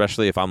players,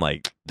 especially if I'm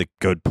the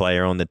good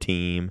player on the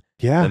team,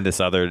 and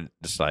this other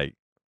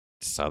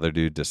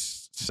dude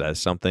just says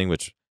something,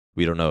 which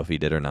we don't know if he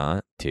did or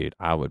not, dude,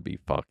 I would be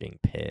fucking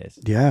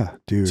pissed. Yeah,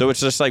 dude. So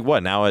it's just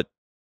what? Now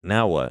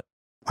what?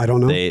 I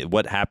don't know.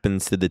 What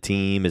happens to the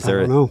team? Is there?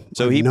 I don't know.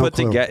 So he put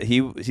together.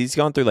 He's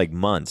gone through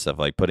months of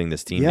putting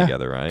this team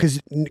together, right?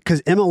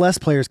 Because MLS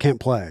players can't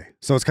play,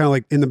 so it's kind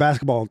of in the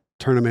basketball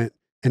tournament,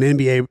 an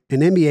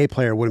NBA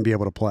player wouldn't be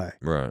able to play,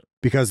 right?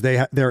 Because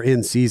they're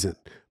in season.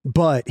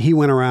 But he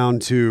went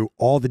around to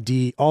all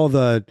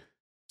the.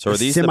 So are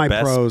these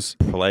semi-pros,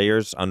 the best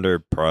players under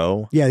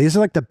pro? Yeah, these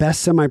are the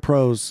best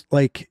semi-pros.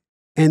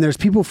 And there's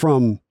people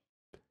from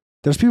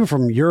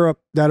Europe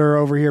that are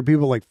over here.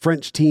 People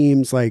French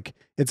teams.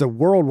 It's a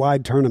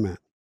worldwide tournament,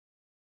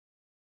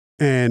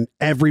 and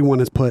everyone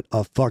has put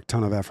a fuck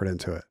ton of effort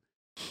into it.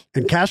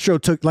 And Castro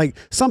took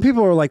some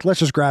people are let's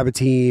just grab a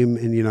team,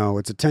 and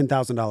it's a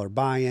 $10,000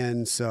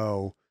 buy-in,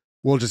 so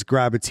we'll just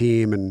grab a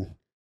team and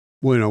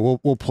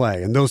we'll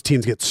play, and those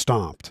teams get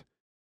stomped,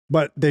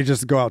 but they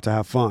just go out to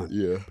have fun.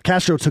 Yeah,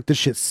 Castro took this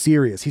shit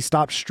serious. He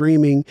stopped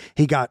streaming.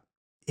 He hired.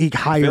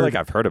 I feel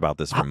I've heard about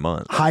this for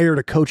months. Hired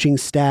a coaching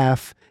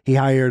staff. He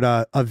hired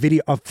a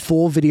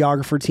full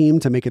videographer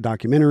team to make a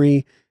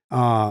documentary.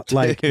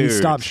 Dude, he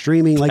stopped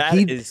streaming.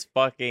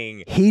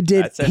 He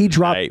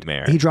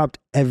dropped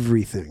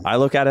everything. I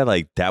look at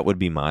it that would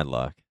be my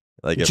luck.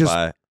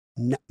 The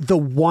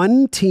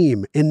one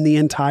team in the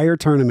entire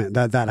tournament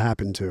that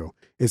happened to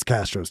is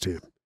Castro's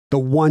team. The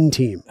one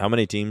team. How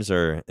many teams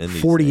are in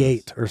these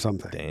 48 things? Or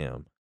something.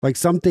 Damn.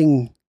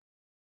 Something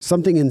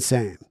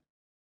insane.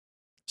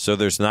 So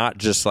there's not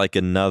just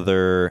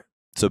another.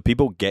 So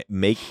people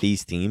make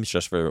these teams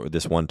just for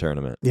this one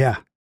tournament. Yeah.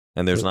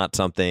 And there's not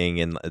something,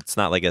 and it's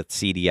not like a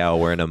CDL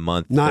where in a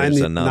month not in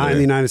the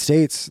United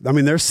States. I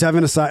mean, there's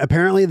 7-a-side.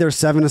 Apparently, there's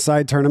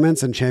 7-a-side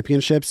tournaments and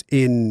championships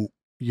in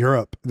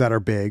Europe that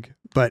are big,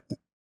 but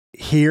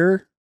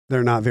here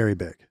they're not very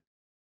big.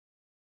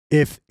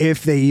 If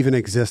they even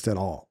exist at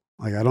all,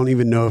 I don't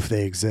even know if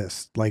they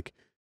exist.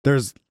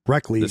 There's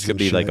rec leagues. This could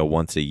be a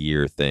once a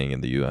year thing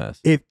in the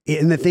U.S.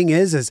 And the thing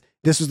is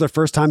this was their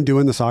first time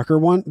doing the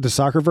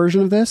soccer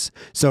version of this,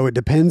 so it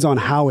depends on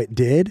how it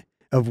did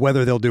of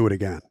whether they'll do it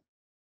again.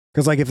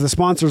 Because if the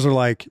sponsors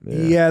are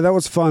yeah, that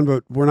was fun,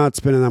 but we're not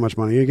spending that much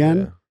money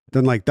again,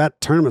 then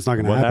that tournament's not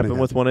going to happen. What happened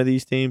again. with one of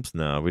these teams?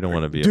 No, we don't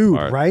want to be a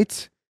part.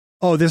 Right?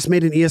 Oh, this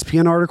made an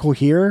ESPN article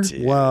here.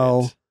 Dude.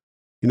 Well,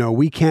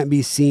 we can't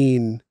be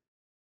seen,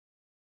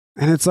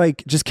 and it's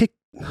just kick.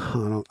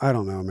 I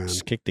don't know, man.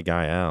 Just kick the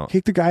guy out.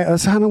 Kick the guy.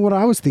 That's kind of what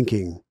I was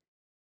thinking.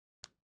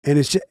 And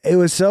it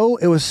was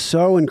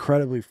so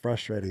incredibly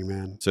frustrating,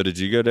 man. So did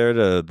you go there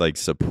to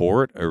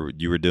support, or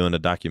you were doing a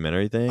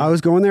documentary thing? I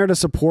was going there to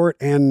support,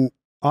 and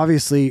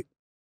obviously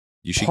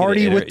You should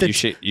party with the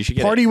you should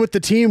get party with the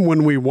team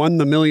when we won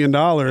the $1 million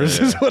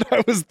is what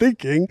I was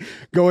thinking.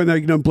 Going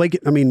there,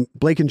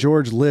 Blake and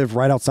George live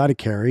right outside of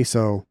Cary,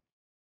 so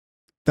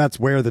that's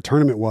where the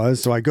tournament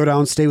was. So I go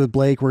down, stay with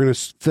Blake. We're gonna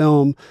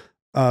film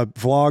a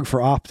vlog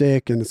for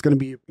Optic, and it's gonna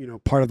be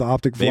part of the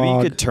Optic vlog. Maybe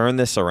you could turn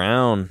this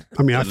around.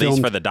 I mean, at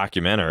least for the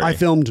documentary. I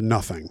filmed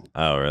nothing.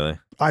 Oh, really?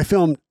 I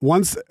filmed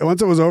once it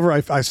was over.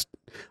 I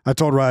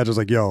told Raj, I was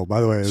like, "Yo,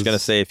 by the way, I was gonna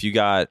say if you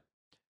got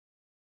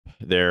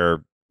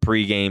their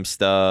pre-game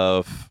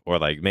stuff or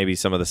like maybe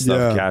some of the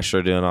stuff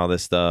Castro doing all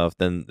this stuff,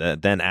 then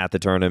at the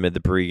tournament, the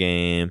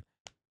pre-game,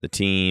 the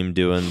team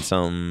doing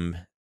something,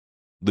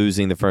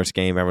 losing the first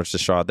game, everyone's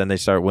distraught, then they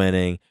start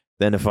winning,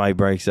 then the fight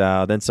breaks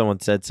out, then someone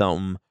said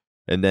something,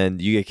 and then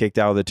you get kicked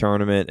out of the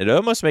tournament. It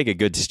almost make a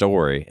good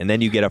story, and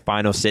then you get a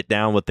final sit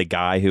down with the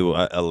guy who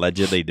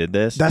allegedly did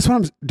this. That's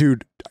what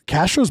dude,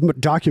 Castro's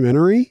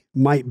documentary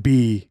might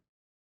be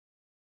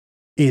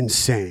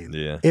insane.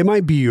 Yeah, it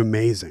might be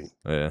amazing.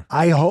 Yeah,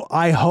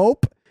 I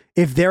hope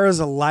if there is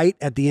a light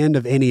at the end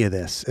of any of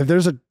this, if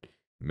there's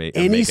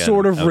any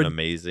sort of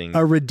amazing,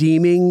 a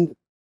redeeming,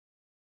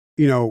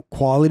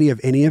 quality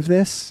of any of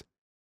this,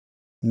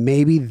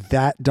 maybe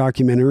that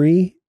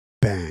documentary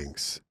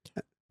bangs.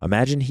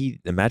 Imagine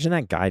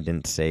that guy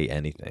didn't say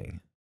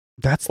anything.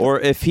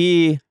 If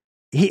he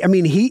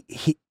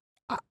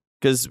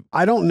because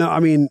I don't know. I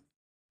mean,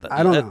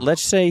 I don't know.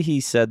 Let's say he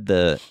said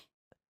the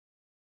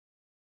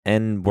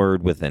N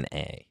word with an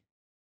A.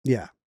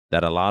 Yeah.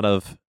 That a lot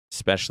of,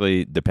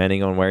 especially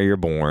depending on where you're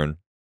born,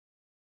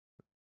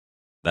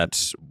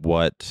 that's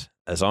what,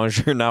 as long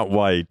as you're not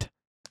white,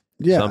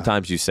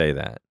 sometimes you say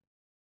that.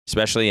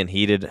 Especially in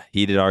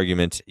heated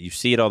arguments. You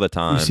see it all the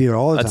time. You see it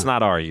all the time. Let's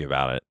not argue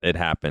about it. It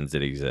happens.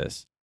 It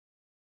exists.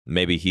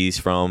 Maybe he's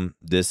from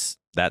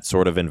that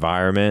sort of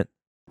environment.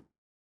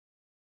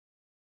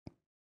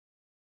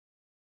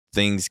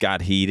 Things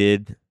got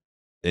heated,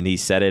 and he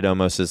said it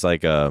almost as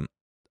like a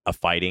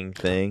fighting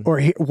thing.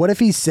 Or what if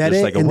he said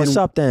just it? Like, and what's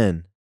up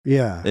then?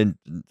 Yeah. And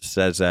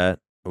says that,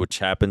 which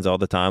happens all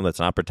the time. Let's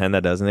not pretend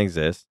that doesn't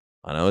exist.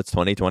 I know it's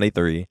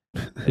 2023,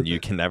 and you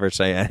can never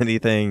say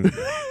anything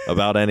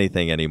about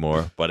anything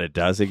anymore, but it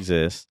does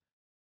exist.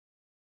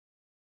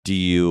 Do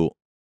you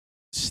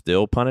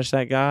still punish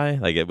that guy?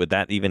 Like, would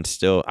that even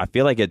still? I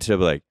feel like it should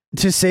be like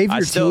to save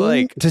your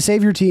team. To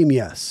save your team,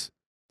 yes.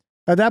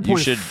 At that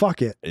point,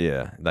 fuck it.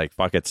 Yeah, like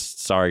fuck it.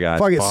 Sorry, guys.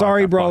 Fuck it.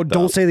 Sorry, bro.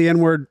 Don't say the N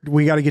word.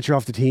 We got to get you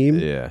off the team.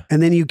 Yeah,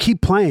 and then you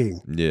keep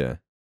playing. Yeah.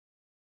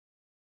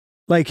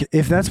 Like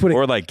if that's what,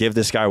 or like give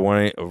this guy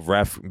warning.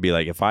 Ref be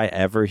like, if I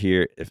ever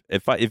hear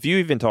if you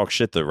even talk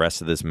shit the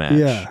rest of this match,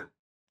 yeah,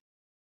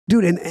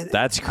 dude, and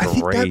that's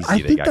crazy.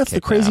 I think that's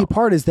the crazy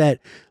part is that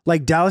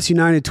like Dallas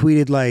United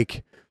tweeted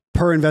like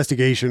per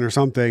investigation or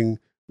something,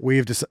 we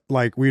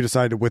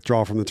decided to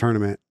withdraw from the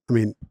tournament. I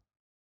mean,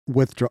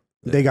 withdraw.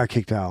 They got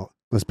kicked out.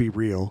 Let's be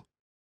real,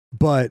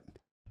 but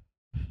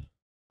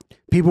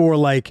people were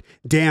like,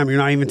 "Damn, you're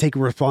not even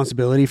taking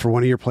responsibility for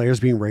one of your players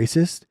being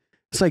racist."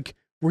 It's like.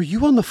 Were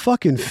you on the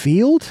fucking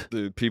field?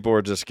 Dude, people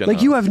are just gonna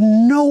you have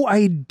no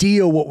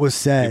idea what was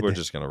said. People are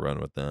just gonna run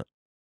with that.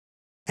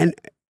 And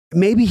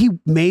maybe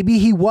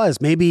he was.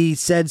 Maybe he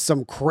said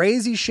some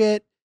crazy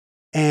shit.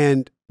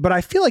 But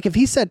I feel like if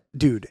he said,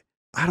 dude,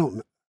 I don't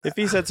know. If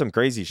he said some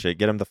crazy shit,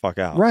 get him the fuck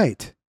out.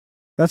 Right.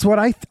 That's what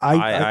I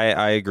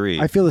agree.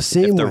 I feel the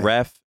same if way. The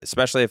ref,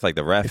 especially if like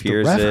the ref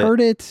hears it. The ref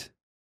heard it.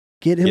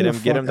 Get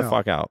him the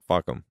fuck out.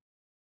 Fuck him.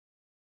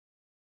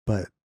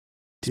 But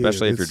dude,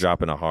 especially if you're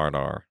dropping a hard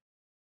R.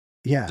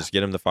 Yeah. Just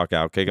get him the fuck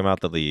out. Kick him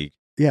out the league.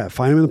 Yeah.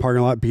 Find him in the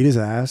parking lot. Beat his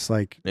ass.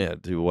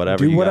 Do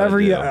whatever.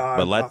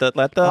 But let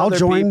the other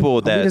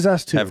people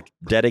that have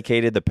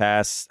dedicated the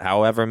past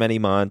however many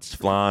months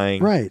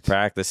flying,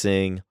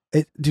 practicing,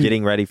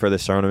 getting ready for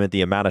this tournament.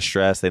 The amount of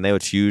stress they know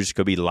it's huge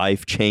could be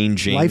life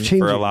changing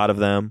for a lot of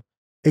them.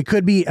 It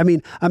could be. I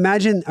mean,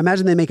 imagine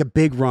they make a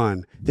big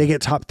run. They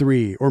get top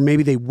 3, or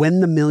maybe they win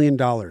the $1 million.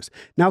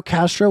 Now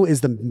Castro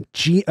is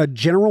a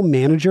general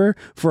manager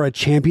for a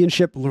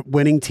championship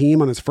winning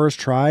team on his first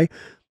try.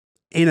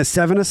 In a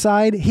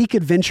 7-a-side, he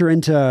could venture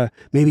into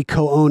maybe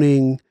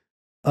co-owning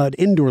an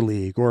indoor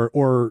league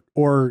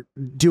or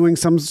doing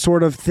some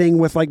sort of thing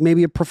with like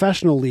maybe a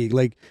professional league,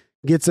 like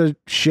gets a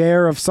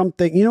share of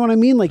something. You know what I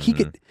mean? Like he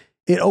could.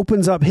 It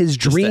opens up his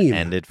dream. Just to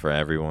end it for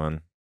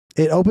everyone.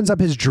 It opens up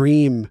his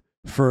dream.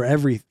 For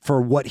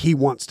what he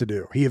wants to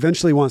do. He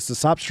eventually wants to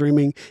stop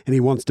streaming and he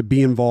wants to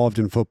be involved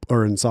in football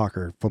or in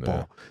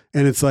football. Yeah.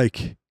 And it's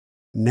like,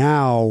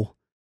 now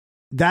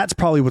that's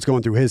probably what's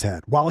going through his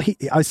head. While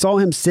I saw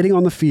him sitting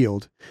on the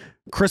field,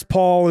 Chris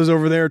Paul is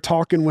over there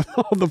talking with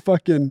all the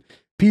fucking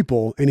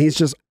people and he's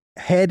just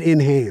head in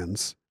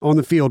hands on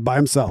the field by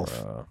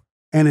himself.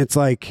 And it's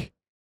like,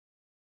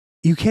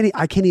 I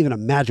can't even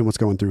imagine what's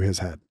going through his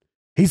head.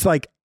 He's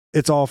like,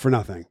 it's all for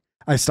nothing.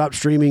 I stopped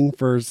streaming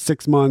for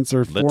 6 months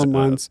or 4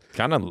 months.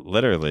 Kind of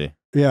literally.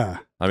 Yeah.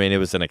 I mean, it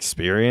was an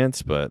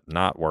experience, but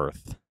not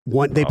worth.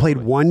 They played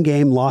one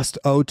game, lost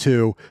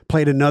 0-2,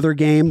 played another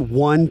game,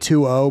 won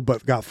 2-0,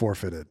 but got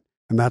forfeited.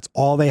 And that's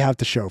all they have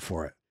to show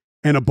for it.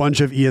 and a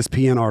bunch of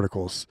ESPN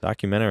articles.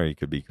 Documentary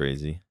could be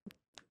crazy.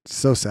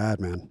 So sad,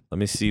 man. Let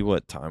me see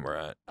what time we're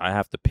at. I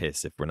have to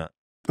piss if we're not.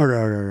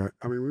 Okay.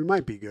 I mean, we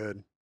might be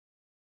good.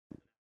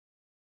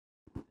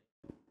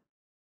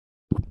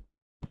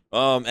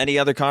 Any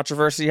other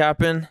controversy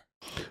happen?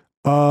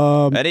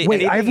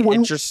 Wait, I have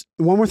one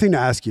more thing to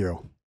ask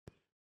you.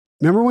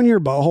 Remember when your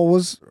butthole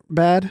was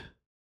bad?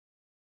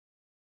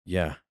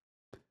 Yeah.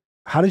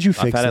 How did you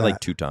fix that? I've had it like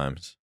 2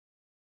 times.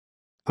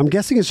 I'm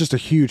guessing it's just a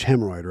huge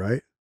hemorrhoid,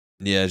 right?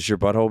 Yeah, is your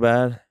butthole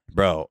bad?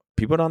 Bro,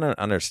 people don't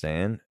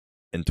understand.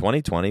 In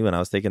 2020, when I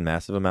was taking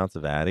massive amounts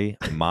of Addy,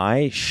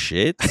 my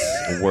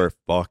shits were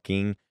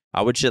fucking...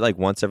 I would shit like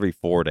once every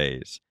 4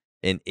 days.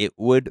 And it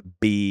would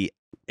be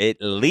at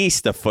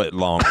least a foot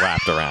long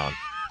wrapped around.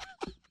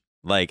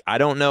 Like, I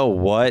don't know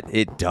what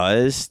it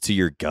does to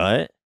your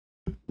gut,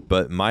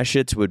 but my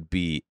shits would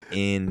be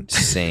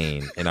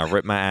insane. And I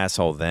ripped my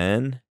asshole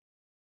then.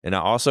 And I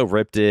also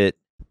ripped it,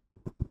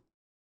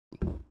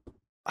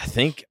 I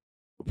think,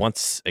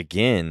 once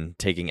again,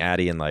 taking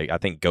Addy, and like, I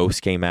think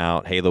Ghost came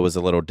out. Halo was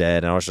a little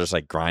dead. And I was just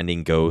like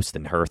grinding Ghost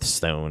and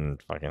Hearthstone,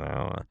 fucking, I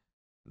don't know,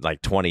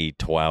 like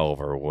 2012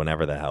 or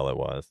whenever the hell it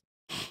was.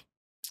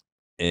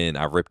 And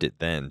I ripped it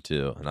then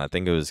too. And I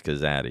think it was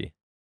because Addy.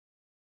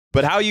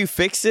 But how you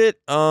fix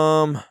it?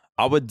 I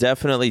would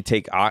definitely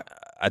take. I'm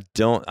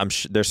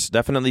sure there's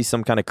definitely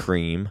some kind of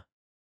cream.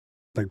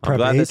 Like Prep I'm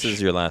glad H? this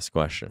is your last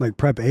question. Like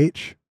Prep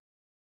H?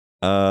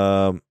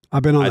 I've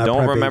been on. I that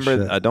don't Prep remember. H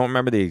shit. I don't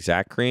remember the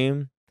exact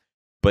cream,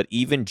 but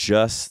even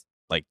just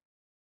like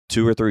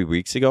 2 or 3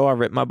 weeks ago, I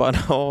ripped my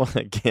butthole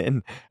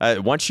again.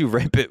 Once you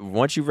rip your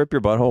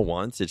butthole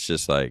once, it's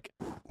just like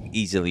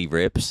easily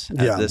rips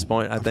at this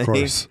point. I think. Of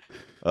course.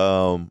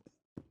 And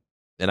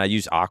I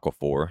use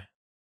Aquaphor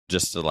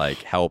just to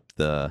like help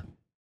the.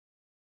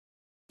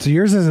 So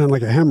yours isn't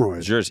like a hemorrhoid.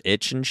 Does yours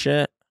itch and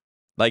shit?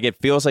 Like it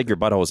feels like your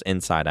butthole's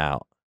inside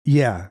out.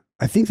 Yeah,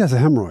 I think that's a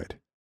hemorrhoid.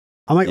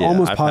 I'm like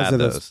almost I've positive.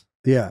 had That's, those.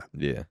 yeah.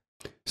 Yeah.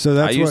 So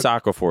that's I used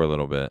Aquaphor a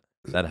little bit.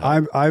 That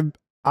helped.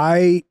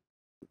 I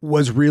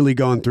was really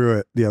going through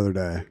it the other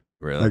day.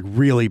 Really? Like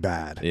really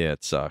bad. Yeah,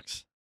 it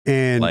sucks.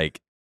 And like,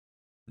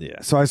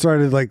 yeah. So I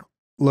started like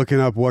looking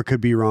up what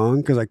could be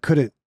wrong because I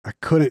couldn't.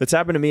 It's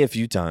happened to me a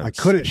few times. I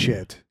couldn't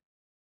shit,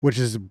 which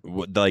is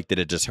like, did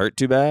it just hurt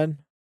too bad?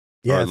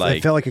 Yeah, like, I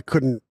felt like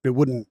it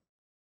wouldn't.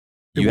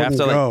 You have to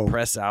go. like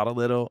press out a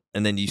little,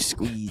 and then you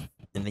squeeze,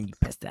 and then you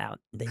press out,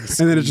 and then you squeeze.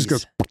 And then it just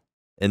goes.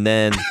 And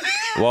then,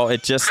 well,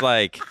 it just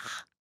like,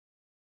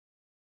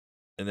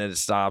 and then it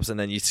stops, and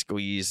then you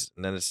squeeze,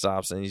 and then it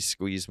stops, and you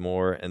squeeze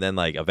more, and then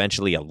like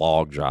eventually a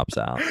log drops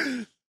out.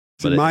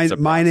 So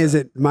mine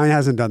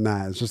hasn't done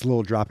that. It's just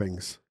little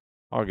droppings.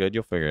 All good,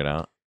 you'll figure it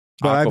out.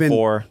 But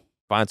Aquaphor,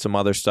 find some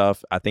other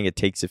stuff. I think it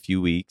takes a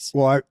few weeks.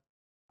 Well,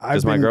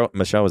 because my girl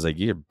Michelle was like,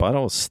 "Your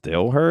butthole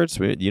still hurts.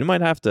 You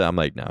might have to." I'm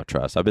like, "No,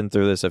 trust. I've been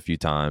through this a few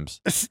times."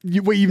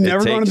 You've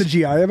never gone to the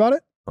GI about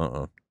it?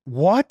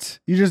 What?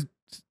 You just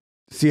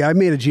see? I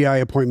made a GI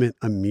appointment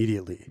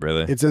immediately.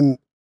 Really? It's in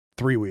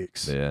 3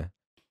 weeks. Yeah.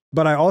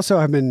 But I also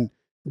have been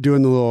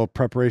doing the little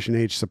Preparation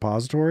H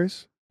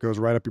suppositories. Goes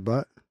right up your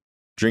butt.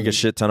 Drink a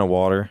shit ton of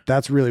water.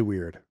 That's really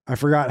weird. I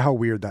forgot how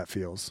weird that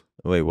feels.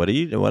 Wait, what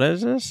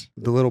is this?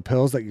 The little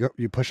pills that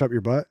you push up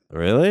your butt.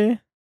 Really?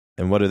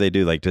 And what do they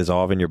do? Like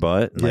dissolve in your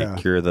butt and like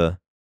cure the?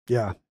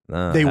 Yeah,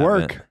 no, they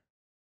work.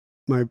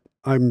 I'm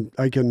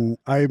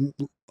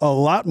a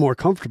lot more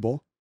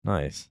comfortable.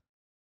 Nice.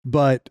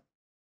 But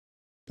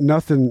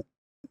nothing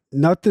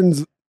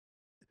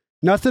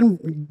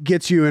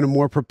gets you in a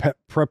more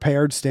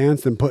prepared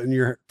stance than putting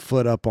your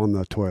foot up on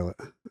the toilet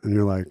and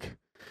you're like,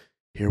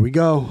 here we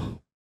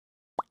go.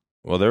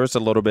 Well, there was a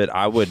little bit.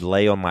 I would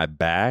lay on my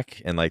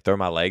back and like throw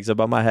my legs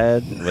above my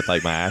head with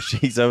like my ass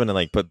cheeks open and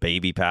like put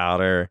baby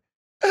powder.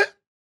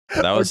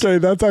 That was okay.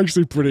 That's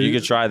actually pretty. You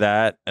could try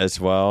that as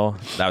well.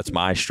 That's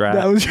my strat.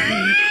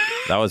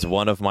 That was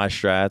one of my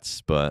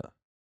strats, but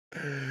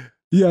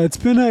yeah, it's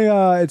been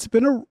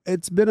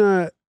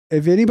a.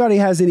 If anybody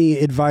has any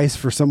advice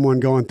for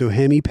someone going through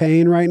hemi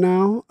pain right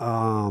now,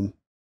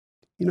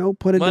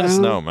 put it down. Let us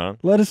know, man.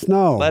 Let us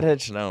know. Let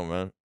Hitch know,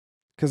 man.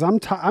 Because I'm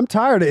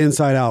tired of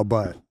inside out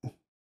butt.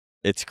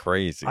 It's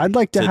crazy. I'd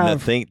like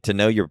to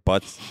know your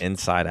butt's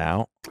inside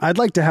out. I'd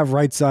like to have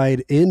right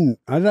side in.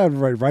 I'd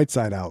have right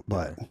side out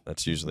butt.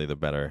 That's usually the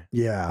better.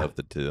 Yeah. Of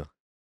the two.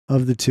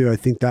 Of the two, I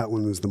think that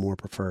one was the more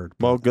preferred.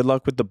 Well, good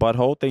luck with the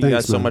butthole. Thank you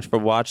guys so much for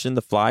watching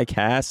the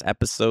Flycast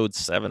episode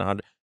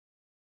 700.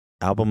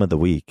 Album of the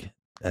week.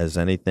 As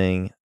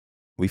anything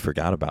we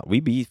forgot about? We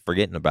be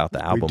forgetting about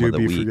the album of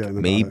the week.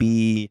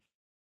 Maybe.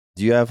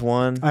 Do you have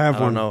one? I have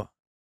one. I don't know.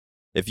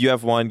 If you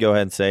have one, go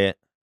ahead and say it.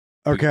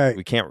 Okay.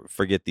 We can't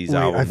forget these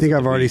albums. I think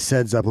I've already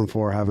said Zeppelin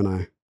 4, haven't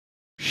I?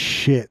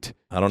 Shit.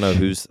 I don't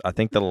know I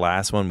think the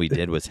last one we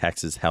did was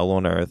Hex's Hell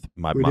on Earth.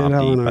 My Mom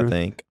Deep, I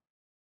think.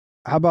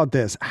 How about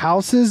this?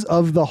 Houses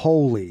of the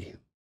Holy.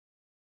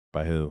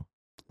 By who?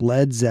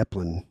 Led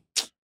Zeppelin.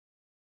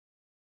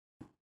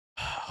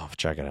 I'll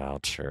check it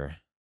out, sure.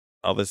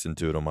 I'll listen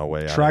to it on my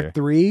way out. Track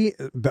 3,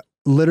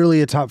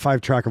 literally a top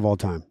 5 track of all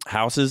time.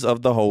 Houses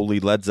of the Holy,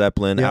 Led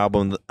Zeppelin,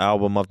 Yep.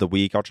 album of the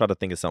week. I'll try to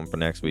think of something for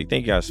next week.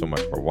 Thank you guys so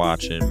much for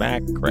watching.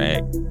 Mac,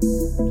 Craig,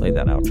 play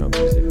that outro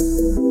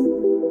music.